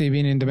Orange Cassidy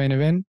being in the main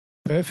event.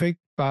 Perfect.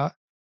 But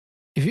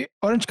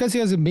Orange Cassidy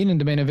hasn't been in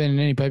the main event in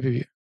any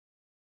pay-per-view.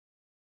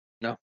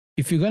 No.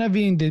 If you're gonna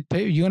be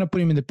you're gonna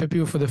put him in the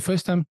pay-per-view for the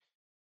first time,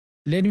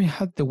 let him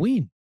have the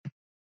win.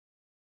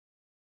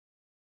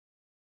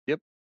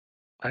 Yep.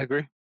 I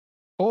agree.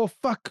 Oh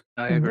fuck.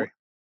 I agree.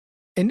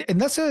 And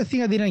that's the other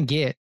thing I didn't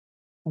get.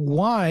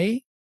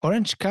 Why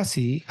Orange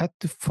Cassidy had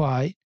to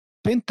fight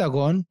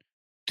Pentagon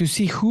to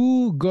see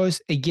who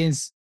goes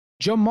against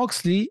John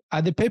Moxley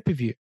at the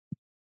pay-per-view.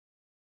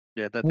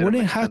 Yeah, that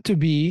wouldn't have to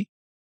be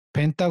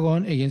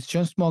Pentagon against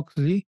John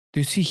Moxley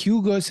to see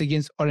who goes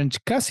against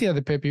Orange Cassidy at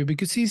the pay-per-view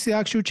because he's the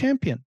actual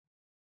champion.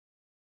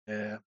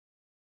 Yeah.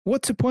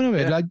 What's the point of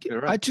it? Like,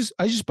 right.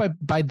 I just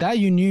by that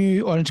you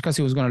knew Orange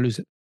Cassidy was gonna lose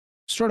it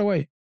straight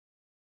away.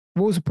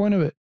 What was the point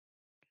of it?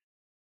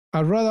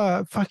 I'd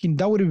rather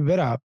that would be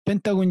better.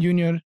 Pentagon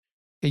Junior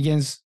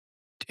against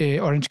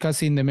Orange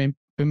Cassidy in the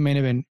main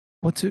event.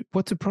 What's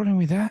the problem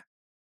with that?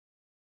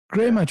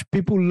 Great match.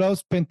 People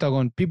love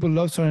Pentagon. People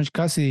love Orange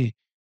Cassidy.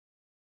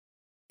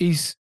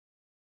 Is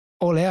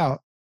all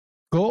out.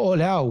 Go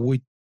all out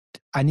with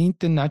an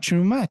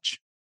international match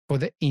for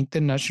the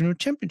international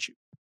championship.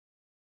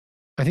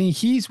 I think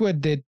he's where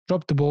they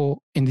dropped the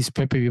ball in this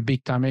pay-per-view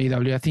big time,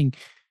 AEW. I think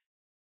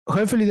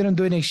hopefully they don't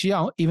do it next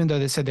year, even though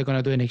they said they're going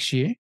to do it next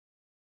year.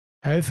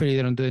 Hopefully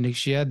they don't do it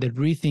next year. They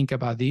rethink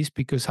about this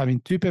because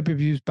having 2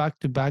 pay-per-views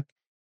back-to-back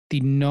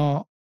did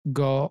not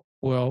go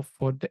well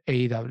for the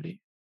AEW.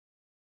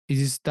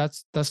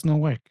 That's no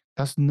work.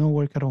 That's no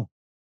work at all.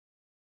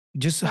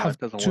 Just have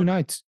 2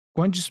 nights.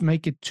 Why don't you just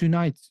make it 2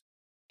 nights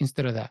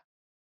instead of that?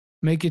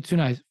 Make it 2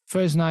 nights.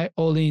 First night,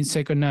 all in.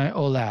 Second night,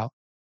 all out.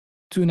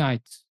 2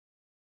 nights.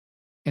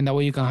 And that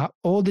way you can have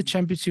all the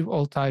championship,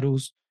 all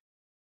titles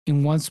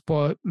in one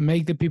spot.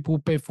 Make the people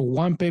pay for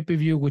one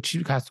pay-per-view, which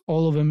has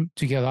all of them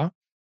together.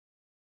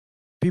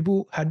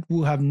 People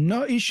will have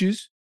no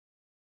issues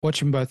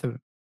watching both of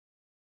them.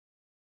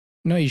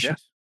 No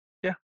issues.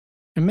 Yeah.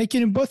 And make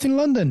it both in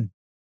London.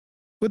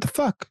 What the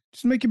fuck?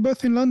 Just make it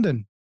both in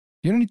London.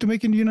 You don't need to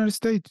make it in the United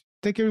States.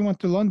 Take everyone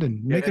to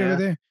London. Make it over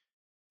there.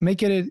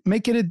 Make it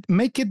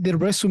the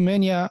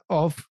WrestleMania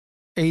of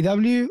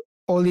AEW,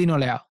 all in,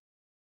 all out.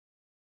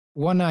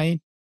 One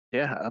night.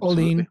 Yeah,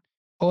 absolutely. All in,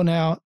 all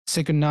out,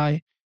 second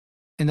night.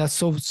 And that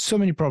solves so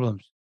many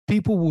problems.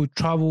 People will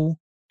travel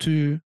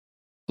to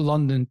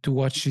London to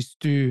watch these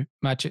 2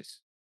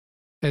 matches.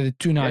 The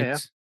 2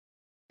 nights.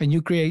 Yeah. And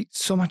you create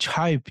so much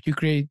hype.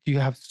 You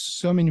have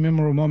so many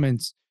memorable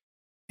moments.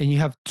 And you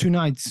have 2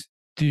 nights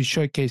to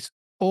showcase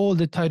all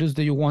the titles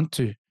that you want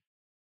to.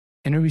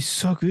 And it'll be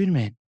so good,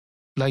 man.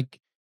 Like,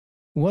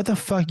 what the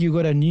fuck? You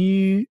got a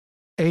new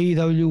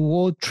AEW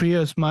World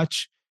Trios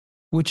match,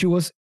 which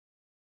was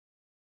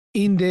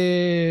in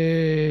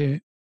the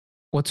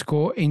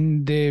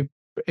the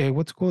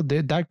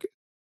dark.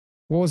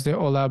 What was the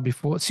all out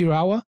before 0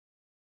 Hour?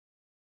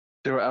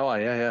 0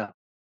 Hour, yeah.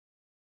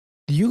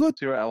 You got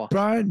 0 Hour.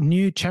 Brand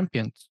new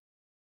champions,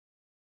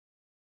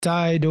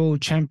 title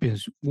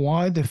champions.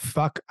 Why the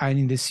fuck are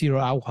in the 0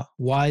 Hour?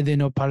 Why are they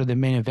not part of the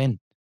main event?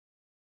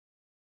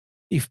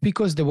 If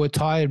because they were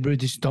tired, bro,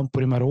 just don't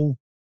put him at all.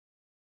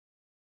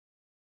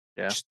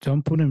 Yeah. Just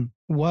don't put him.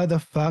 Why the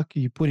fuck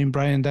you put in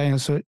Bryan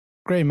Danielson?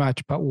 Great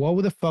match, but why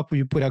would the fuck would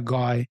you put a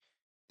guy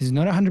who's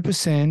not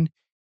 100%,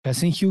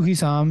 doesn't heal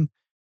his arm,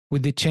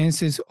 with the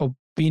chances of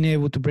being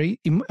able to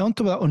break on top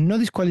of that, on no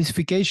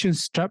disqualification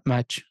strap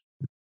match?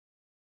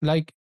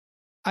 Like,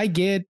 I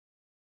get,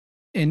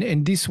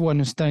 and this one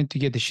is starting to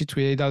get the shit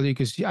with AEW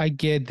because I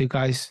get the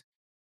guys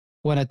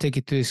want to take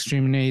it to the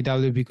extreme in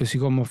AEW because you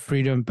got more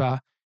freedom, but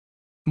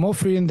more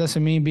freedom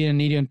doesn't mean being an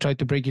idiot and try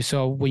to break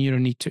yourself when you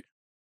don't need to.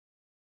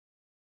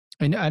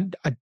 And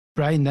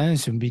Brian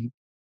Danielson being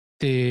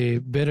the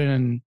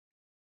veteran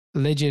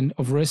legend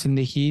of wrestling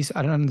that he is,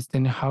 I don't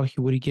understand how he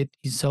would get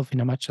himself in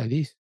a match like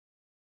this.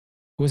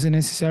 Was it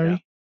necessary Yeah.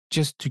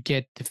 just to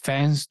get the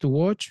fans to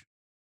watch?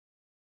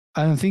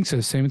 I don't think so.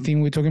 Same thing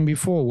we were talking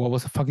before. What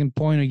was the fucking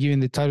point of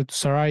giving the title to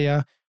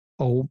Saraya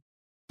or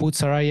put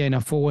Saraya in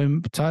a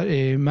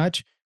four-way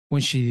match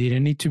when she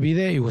didn't need to be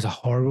there? It was a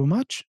horrible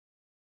match.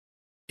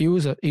 It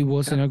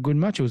wasn't a good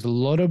match. It was a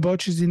lot of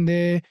botches in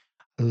there,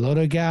 a lot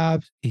of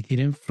gaps. It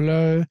didn't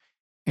flow,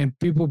 and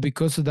people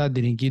because of that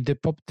didn't get the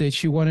pop that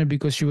she wanted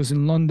because she was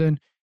in London.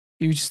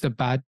 It was just a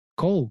bad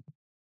call,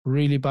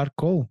 really bad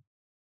call.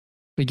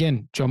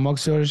 Again, John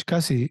Moxley versus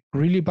Cassidy,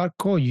 really bad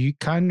call. You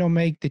cannot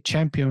make the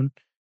champion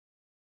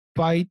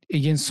fight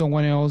against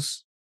someone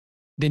else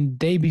the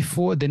night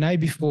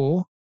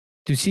before,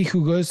 to see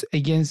who goes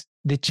against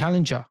the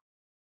challenger.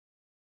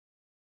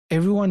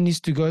 Everyone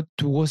needs to go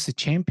towards the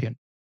champion.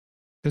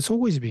 That's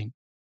always been.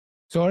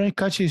 So Orange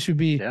Cassidy should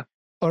be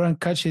Orange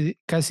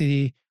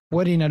Cassidy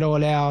waiting at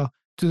all out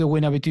to the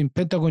winner between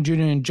Pentagon Jr.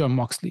 and John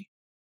Moxley.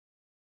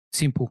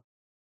 Simple.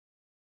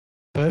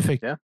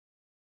 Perfect. Yeah.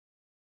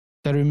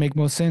 That would make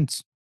more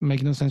sense.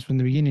 Make no sense from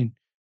the beginning.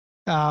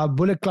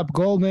 Bullet Club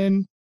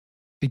Goldman,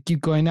 they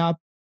keep going up.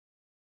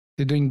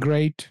 They're doing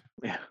great.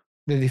 Yeah.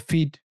 They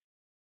defeat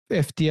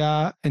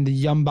FTR and the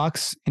Young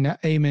Bucks in an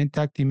 8-man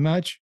tag team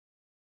match.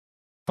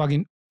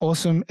 Fucking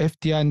awesome.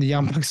 FTR and the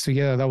Young Bucks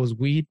together. That was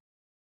weird.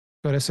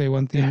 Gotta say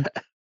one thing.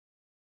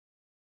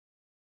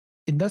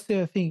 And that's the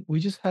other thing. We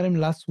just had him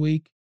last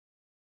week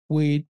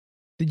with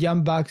the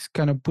Young Bucks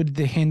kind of put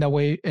the hand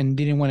away and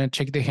didn't want to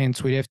check the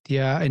hands with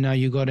FTR. And now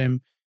you got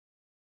him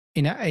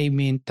in an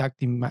 8-man tag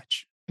team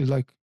match. It's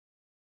like,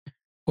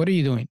 what are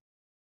you doing?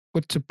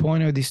 What's the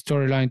point of this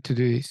storyline to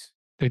do this?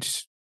 They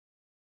just,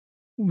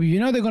 you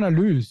know, they're going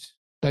to lose.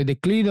 Like, they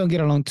clearly don't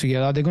get along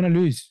together. They're going to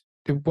lose.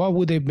 Why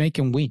would they make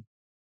him win?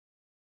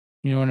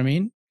 You know what I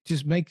mean? It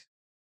just makes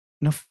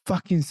no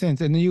fucking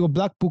sense. And then you go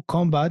Blackpool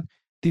Combat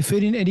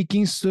defeating Eddie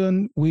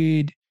Kingston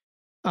with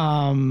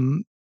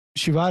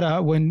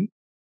Shibata when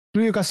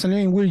Claudio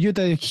Castagnoli and Will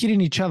Yuta are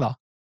hitting each other.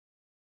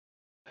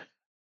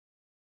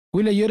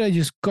 Will Yuta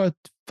just got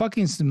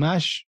fucking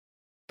smashed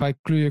by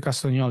Claudio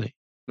Castagnoli.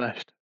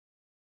 Smashed.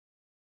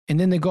 And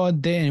then they go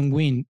out there and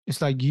win.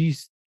 It's like you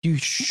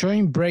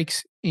showing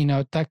breaks in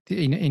a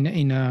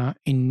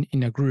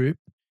in a group,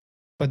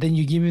 but then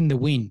you give him the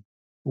win.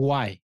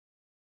 Why?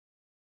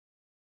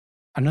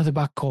 Another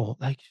back call.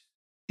 Like,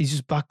 it's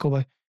just back call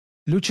by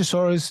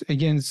Luchasaurus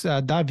against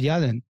Darby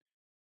Allin.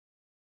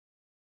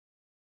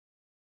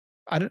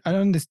 I don't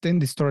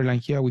understand the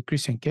storyline here with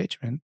Christian Cage,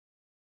 man.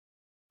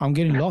 I'm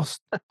getting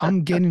lost.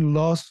 I'm getting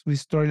lost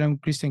with storyline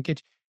with Christian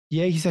Cage.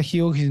 Yeah, he's a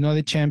heel. He's not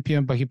the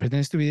champion, but he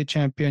pretends to be the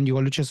champion. You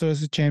got Luchasaurus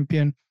as a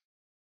champion.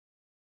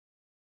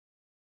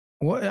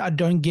 What? I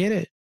don't get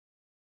it.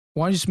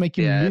 Why just make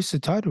him lose the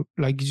title?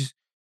 Like, just,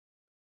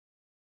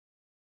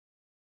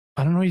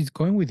 I don't know where he's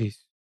going with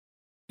this.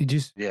 It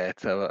just,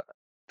 it's a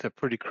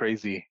pretty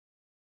crazy.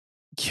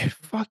 Yeah,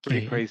 fuck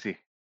pretty crazy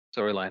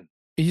storyline.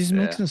 It just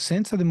makes no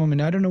sense at the moment.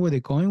 I don't know where they're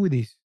going with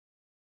this.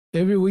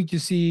 Every week you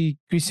see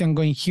Christian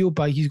going heel,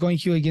 but he's going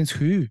heel against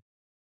who?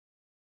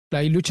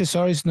 Like,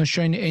 Luchasaurus is not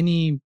showing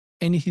anything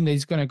that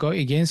is gonna go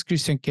against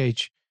Christian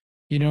Cage.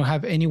 You don't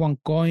have anyone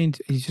going.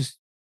 It's just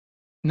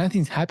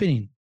nothing's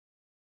happening.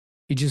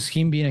 It's just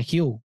him being a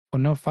heel for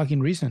no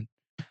fucking reason.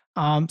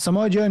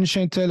 Samoa Joe and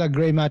Shane Taylor,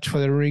 great match for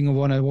the Ring of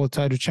Honor World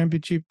Title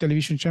Championship,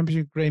 Television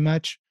Championship, great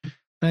match.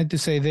 Nothing to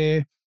say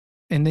there.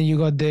 And then you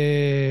got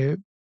the,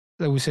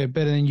 like we said,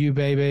 Better Than You,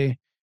 Baby,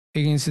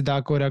 against the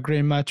Dark Order,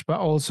 great match. But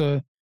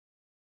also,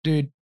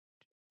 dude,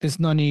 there's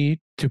no need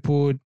to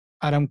put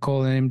Adam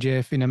Cole and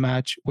MJF in a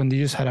match when they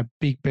just had a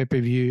big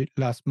pay-per-view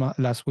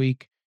last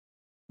week.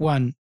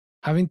 One,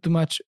 having too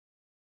much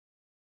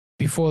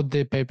before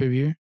the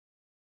pay-per-view,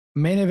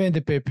 main event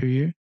the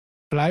pay-per-view,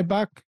 fly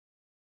back,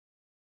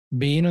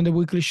 being on the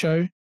weekly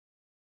show,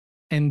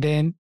 and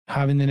then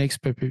having the next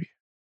pay-per-view.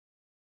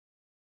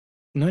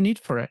 No need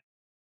for it.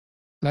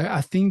 Like,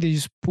 I think they're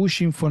just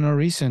pushing for no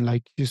reason.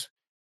 Like, just,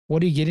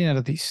 what are you getting out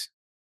of this?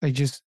 Like,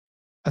 just,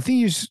 I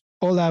think just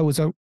all out was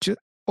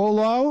all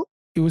out.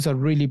 It was a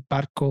really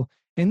bad call.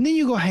 And then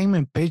you go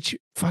Hangman Page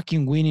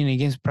fucking winning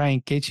against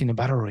Brian Cage in a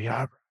battle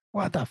royale.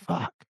 What the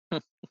fuck?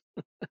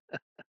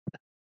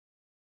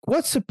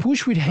 What's the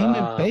push with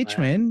Hangman Page,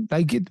 man?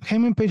 Like,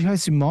 Hangman Page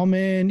has a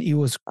moment. It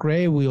was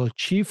great. We all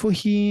cheer for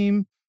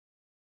him.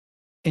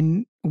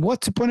 And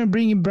what's the point of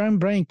bringing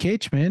Brian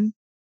Cage, man?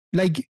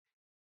 Like,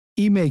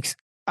 it makes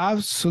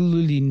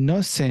absolutely no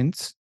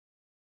sense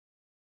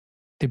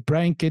that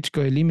Brian Cage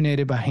got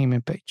eliminated by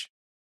Hangman Page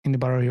in the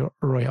battle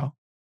royale.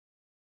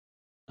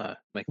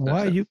 Makes no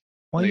sense.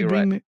 Why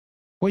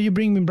you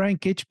bring me Brian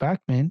Cage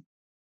back, man?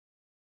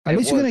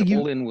 Unless you're gonna give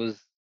All In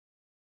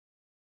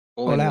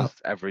All All in Out. was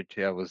average.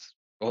 Yeah, it was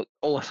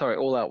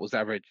all out was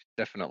average.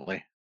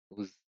 Definitely, it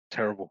was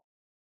terrible,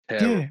 Yeah.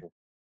 terrible.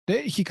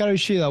 Hikaru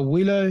Shida,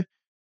 Willow,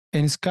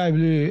 and Sky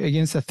Blue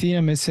against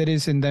Athena,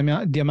 Mercedes, and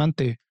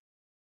Diamante.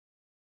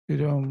 You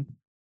know,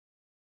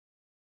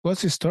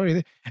 what's the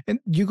story? And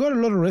you got a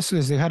lot of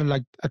wrestlers. They had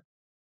like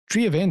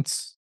 3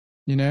 events,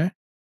 you know,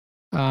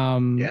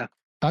 um, Yeah,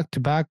 back to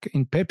back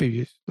in pay per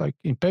views, like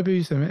in pay per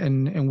views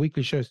and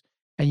weekly shows.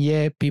 And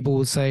yeah, people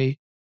will say,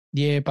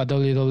 yeah, but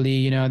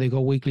WWE, they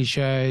go weekly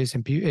shows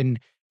and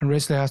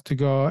wrestler has to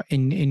go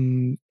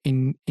in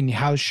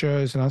house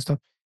shows and all stuff.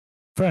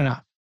 Fair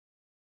enough,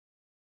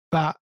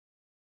 but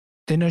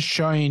they're not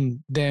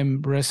showing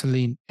them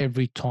wrestling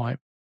every time.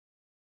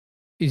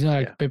 It's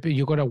not yeah, like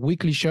you got a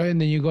weekly show and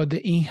then you got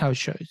the in-house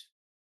shows,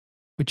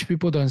 which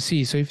people don't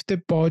see. So if they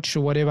botch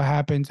or whatever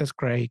happens, that's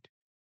great.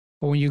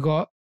 But when you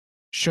got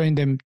showing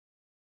them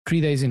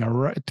 3 days in a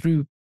row,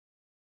 through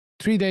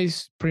 3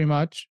 days pretty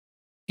much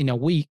in a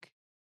week,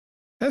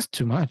 that's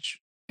too much.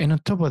 And on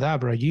top of that,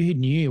 bro, you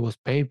knew it was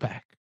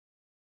payback.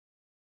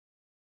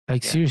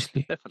 Like yeah,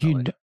 seriously,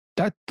 definitely.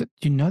 that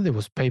there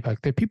was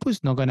payback. The people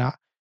is not gonna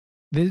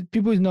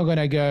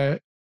go.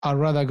 I'd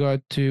rather go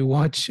to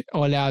watch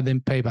All Out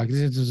than payback.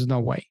 There's no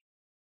way.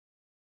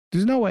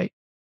 There's no way.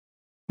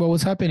 What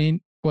was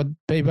happening, what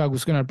payback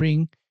was gonna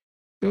bring,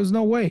 there was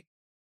no way.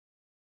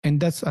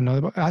 And that's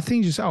another. I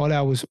think just All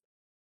Out was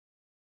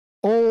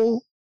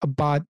all a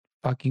bad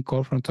fucking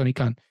call from Tony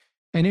Khan.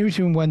 And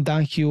everything went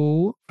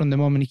downhill from the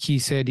moment he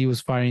said he was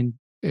firing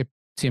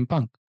CM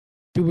Punk.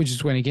 People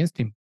just went against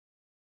him.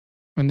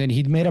 And then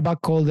he made a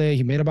bad call there.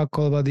 He made a bad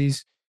call about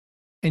this.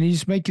 And he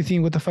just make you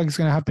think what the fuck is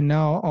going to happen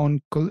now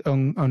on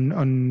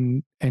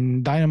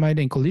and Dynamite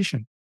and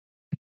Collision.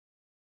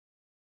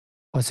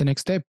 What's the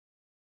next step?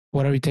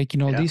 What are we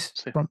taking all Yeah, this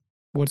from?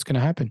 What's going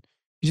to happen?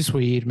 It's just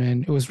weird,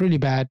 man. It was really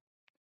bad.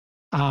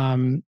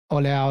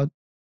 All Out,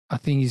 I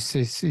think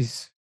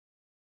it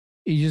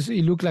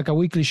looked like a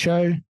weekly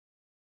show.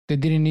 They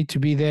didn't need to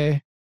be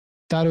there.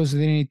 Titles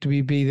didn't need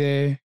to be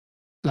there.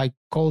 Like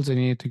calls they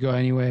needed to go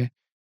anywhere.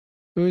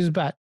 It was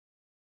bad.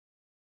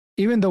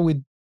 Even though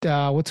with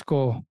what's it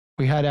called,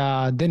 we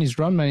had Dennis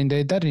Rodman in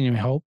there, that didn't even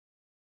help.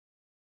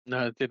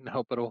 no, it didn't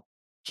help at all.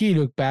 He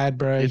looked bad,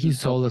 bro. Didn't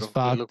He's help all at as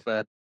all. He looked fucked.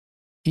 bad.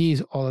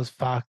 He's all as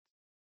fucked.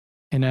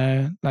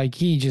 Like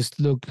he just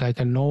looked like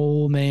an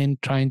old man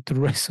trying to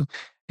wrestle.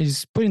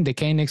 He's putting the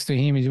cane next to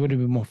him. It would have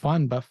been more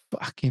fun, but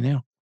fucking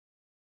hell.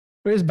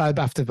 But it's bad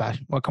after bad.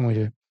 What can we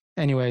do?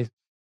 Anyways,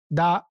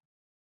 that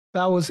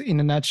that was in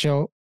a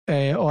nutshell,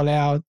 all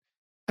out.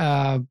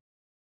 Uh,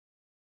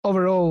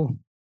 overall,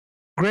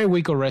 great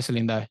week of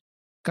wrestling, though.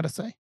 Gotta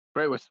say,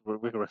 Great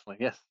wiggle wrestling.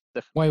 Yes,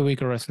 way definitely.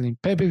 week of wrestling.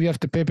 Pay per view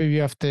after pay per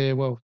view after.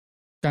 Well,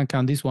 can't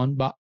count this one,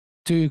 but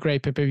two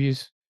great pay per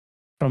views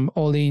from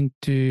All In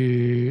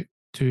to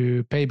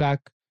Payback,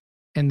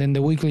 and then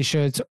the weekly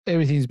shirts.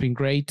 Everything's been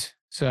great.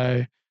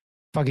 So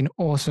fucking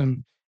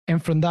awesome.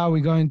 And from that,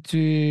 we're going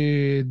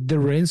to the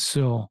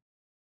Renzo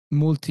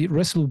multi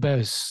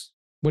Wrestleverse.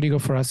 What do you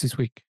got for us this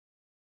week?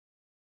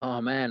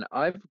 Oh man,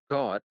 I've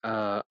got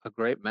a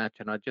great match,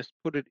 and I just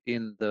put it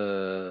in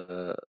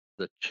the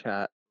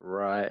chat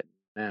right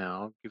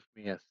now. Give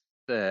me a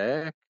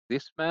sec.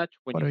 This match,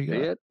 when What you do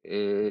you see got?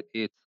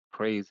 it's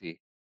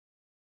crazy.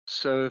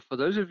 So for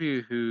those of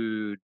you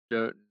who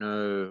don't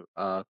know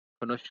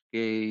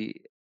Konosuke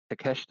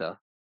Takeshita,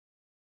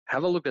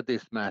 have a look at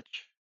this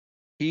match.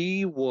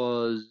 He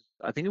was,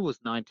 I think it was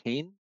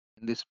 19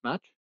 in this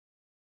match.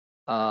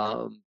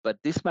 But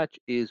this match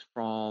is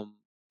from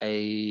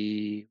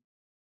a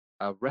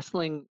a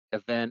wrestling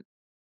event,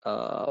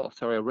 a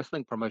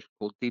wrestling promotion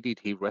called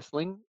DDT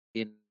Wrestling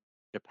in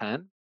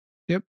Japan.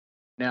 Yep.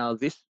 Now,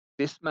 this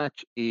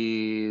match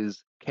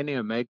is Kenny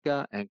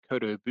Omega and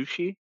Kota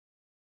Ibushi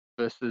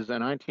versus a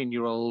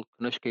 19-year-old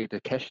Konosuke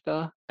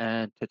Takeshita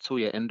and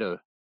Tetsuya Endo.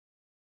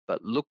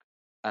 But look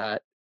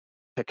at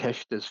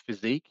Takeshita's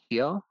physique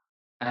here,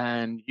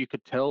 and you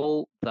could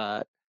tell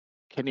that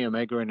Kenny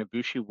Omega and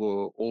Ibushi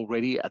were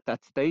already at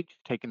that stage,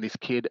 taking this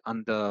kid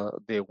under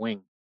their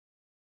wing.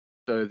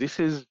 So this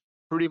is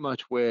pretty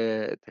much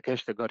where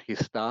Takeshita got his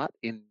start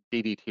in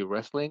DDT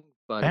wrestling,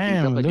 but he's up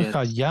Damn, look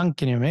how against young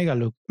Kenny Omega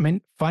look. I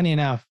mean, funny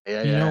enough,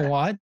 yeah, you know yeah.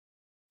 what?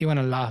 You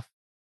wanna laugh?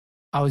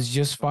 I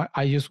just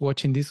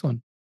watching this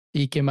one.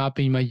 He came up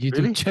in my YouTube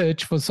Really?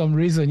 church for some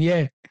reason.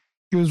 Yeah,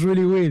 it was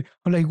really weird.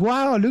 I'm like,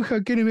 wow, look how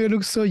Kenny Omega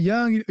looks so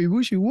young.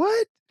 Ibushi,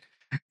 what?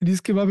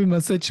 This came up in my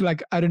search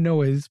like I don't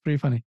know. It's pretty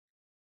funny.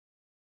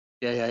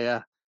 Yeah, yeah,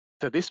 yeah.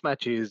 So this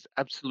match is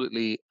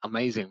absolutely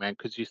amazing, man,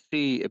 because you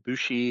see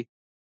Ibushi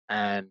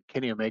and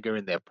Kenny Omega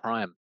in their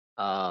prime,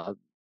 uh,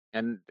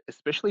 and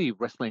especially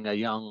wrestling a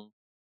young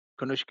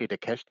Konosuke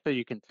Takeshita,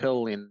 you can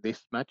tell in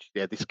this match,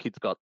 yeah, this kid's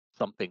got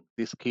something.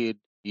 This kid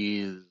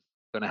is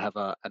going to have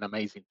an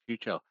amazing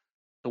future.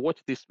 So watch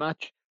this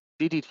match,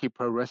 DDT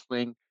Pro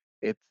Wrestling.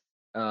 It's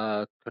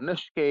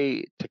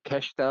Konosuke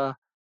Takeshita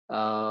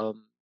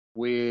um,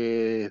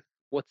 with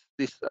what's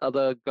this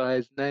other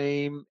guy's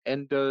name?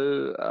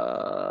 Endo,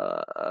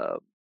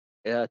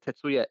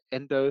 Tetsuya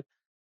Endo.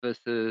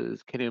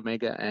 versus Kenny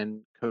Omega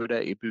and Kota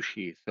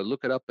Ibushi. So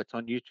look it up. It's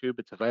on YouTube.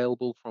 It's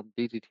available from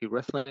DDT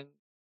Wrestling.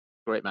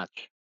 Great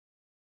match.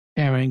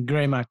 Yeah, man,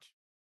 great match.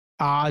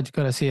 I just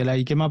gotta say,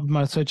 like, it came up in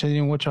my search. I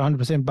didn't watch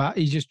 100%, but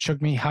it just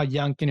shocked me how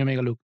young Kenny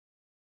Omega looked.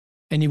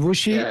 And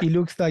Ibushi, Yeah. he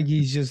looks like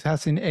he just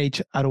hasn't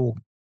aged at all.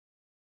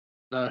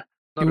 No, not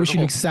at Ibushi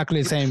all. looks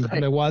exactly the same.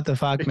 Like, what the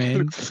fuck, It man?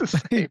 looks the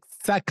same.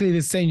 Exactly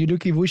the same. You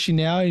look at Ibushi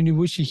now and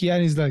Ibushi here,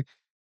 and he's like,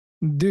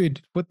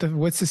 dude,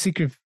 what's the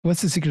secret?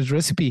 What's the secret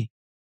recipe?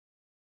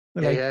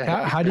 Like,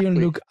 Yeah, how do you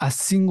exactly. look a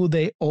single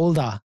day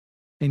older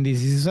in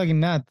this? It's fucking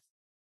nuts.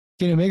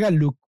 Kenny Omega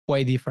look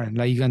way different.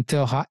 Like, you can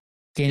tell how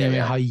Kenny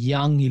Omega, how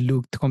young he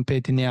looked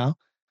compared to now.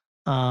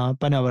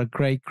 But no, a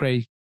great,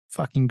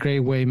 fucking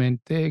great way, man.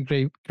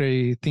 Great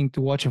thing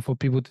to watch and for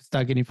people to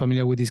start getting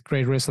familiar with this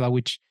great wrestler,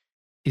 which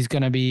is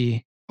gonna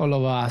be all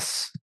of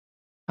us.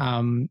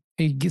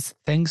 It gives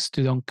thanks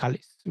to Don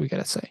Callis, we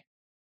gotta say.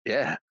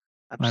 Yeah,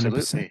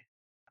 absolutely.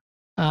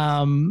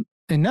 100%.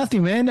 And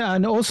nothing, man.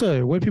 And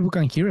also, where people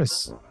can hear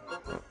us.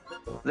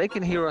 They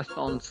can hear us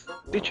on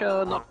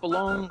Stitcher, not for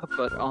long,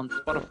 but on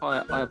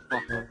Spotify,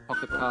 iVoox,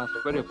 Pocket Cast,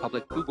 Radio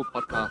Public, Google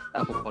Podcast,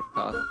 Apple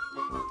Podcast,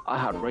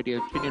 iHeartRadio,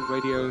 TuneIn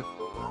Radio,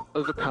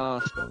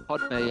 Overcast,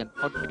 Podbay, and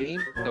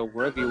Podbean. So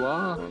wherever you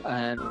are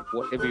and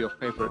whatever your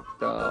favorite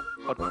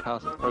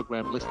podcast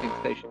program listening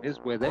station is,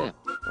 we're there.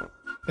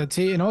 That's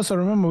it. And also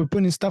remember, we're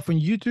putting stuff on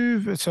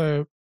YouTube.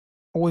 So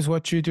always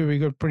watch YouTube. We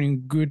got pretty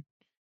good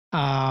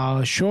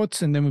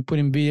shorts, and then we put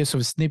in videos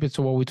of snippets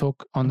of what we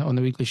talk on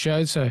the weekly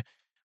show. So,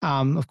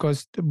 of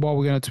course, what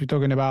we're going to be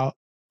talking about,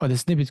 or the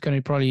snippet's going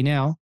to be probably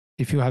now.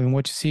 If you haven't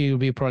watched it, it'll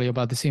be probably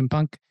about the CM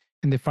Punk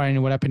and the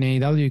firing what happened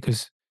in AEW,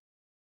 because,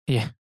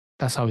 yeah,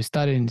 that's how we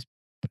started, and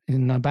it's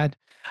not bad.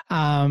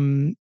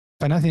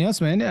 But nothing else,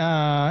 man.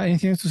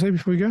 Anything else to say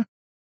before we go?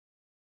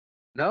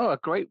 No, a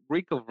great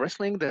week of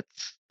wrestling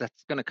that's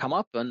going to come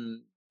up,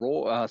 and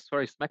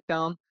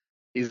SmackDown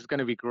is going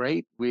to be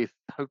great, with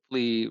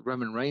hopefully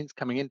Roman Reigns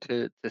coming in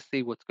to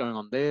see what's going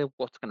on there,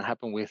 what's going to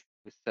happen with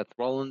Seth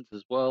Rollins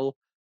as well,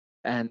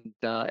 and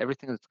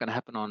everything that's going to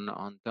happen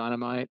on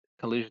Dynamite,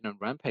 Collision, and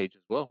Rampage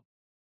as well.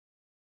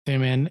 Yeah,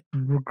 man.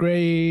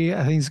 Great.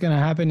 I think it's going to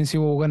happen and see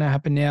what's going to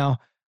happen now.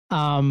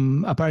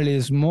 Apparently,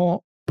 there's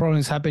more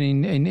problems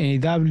happening in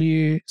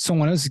AEW.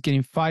 Someone else is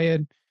getting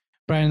fired.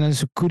 Brian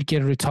Anderson could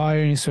get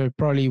retired, so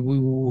probably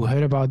we'll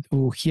hear about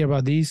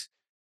this.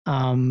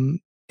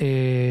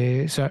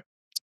 So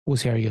we'll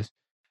see how it goes.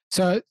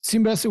 So,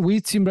 Team Brass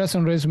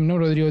on Resume, no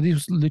Rodrigo, this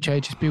was Lucha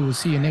HSP. We'll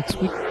see you next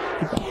week.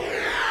 Goodbye.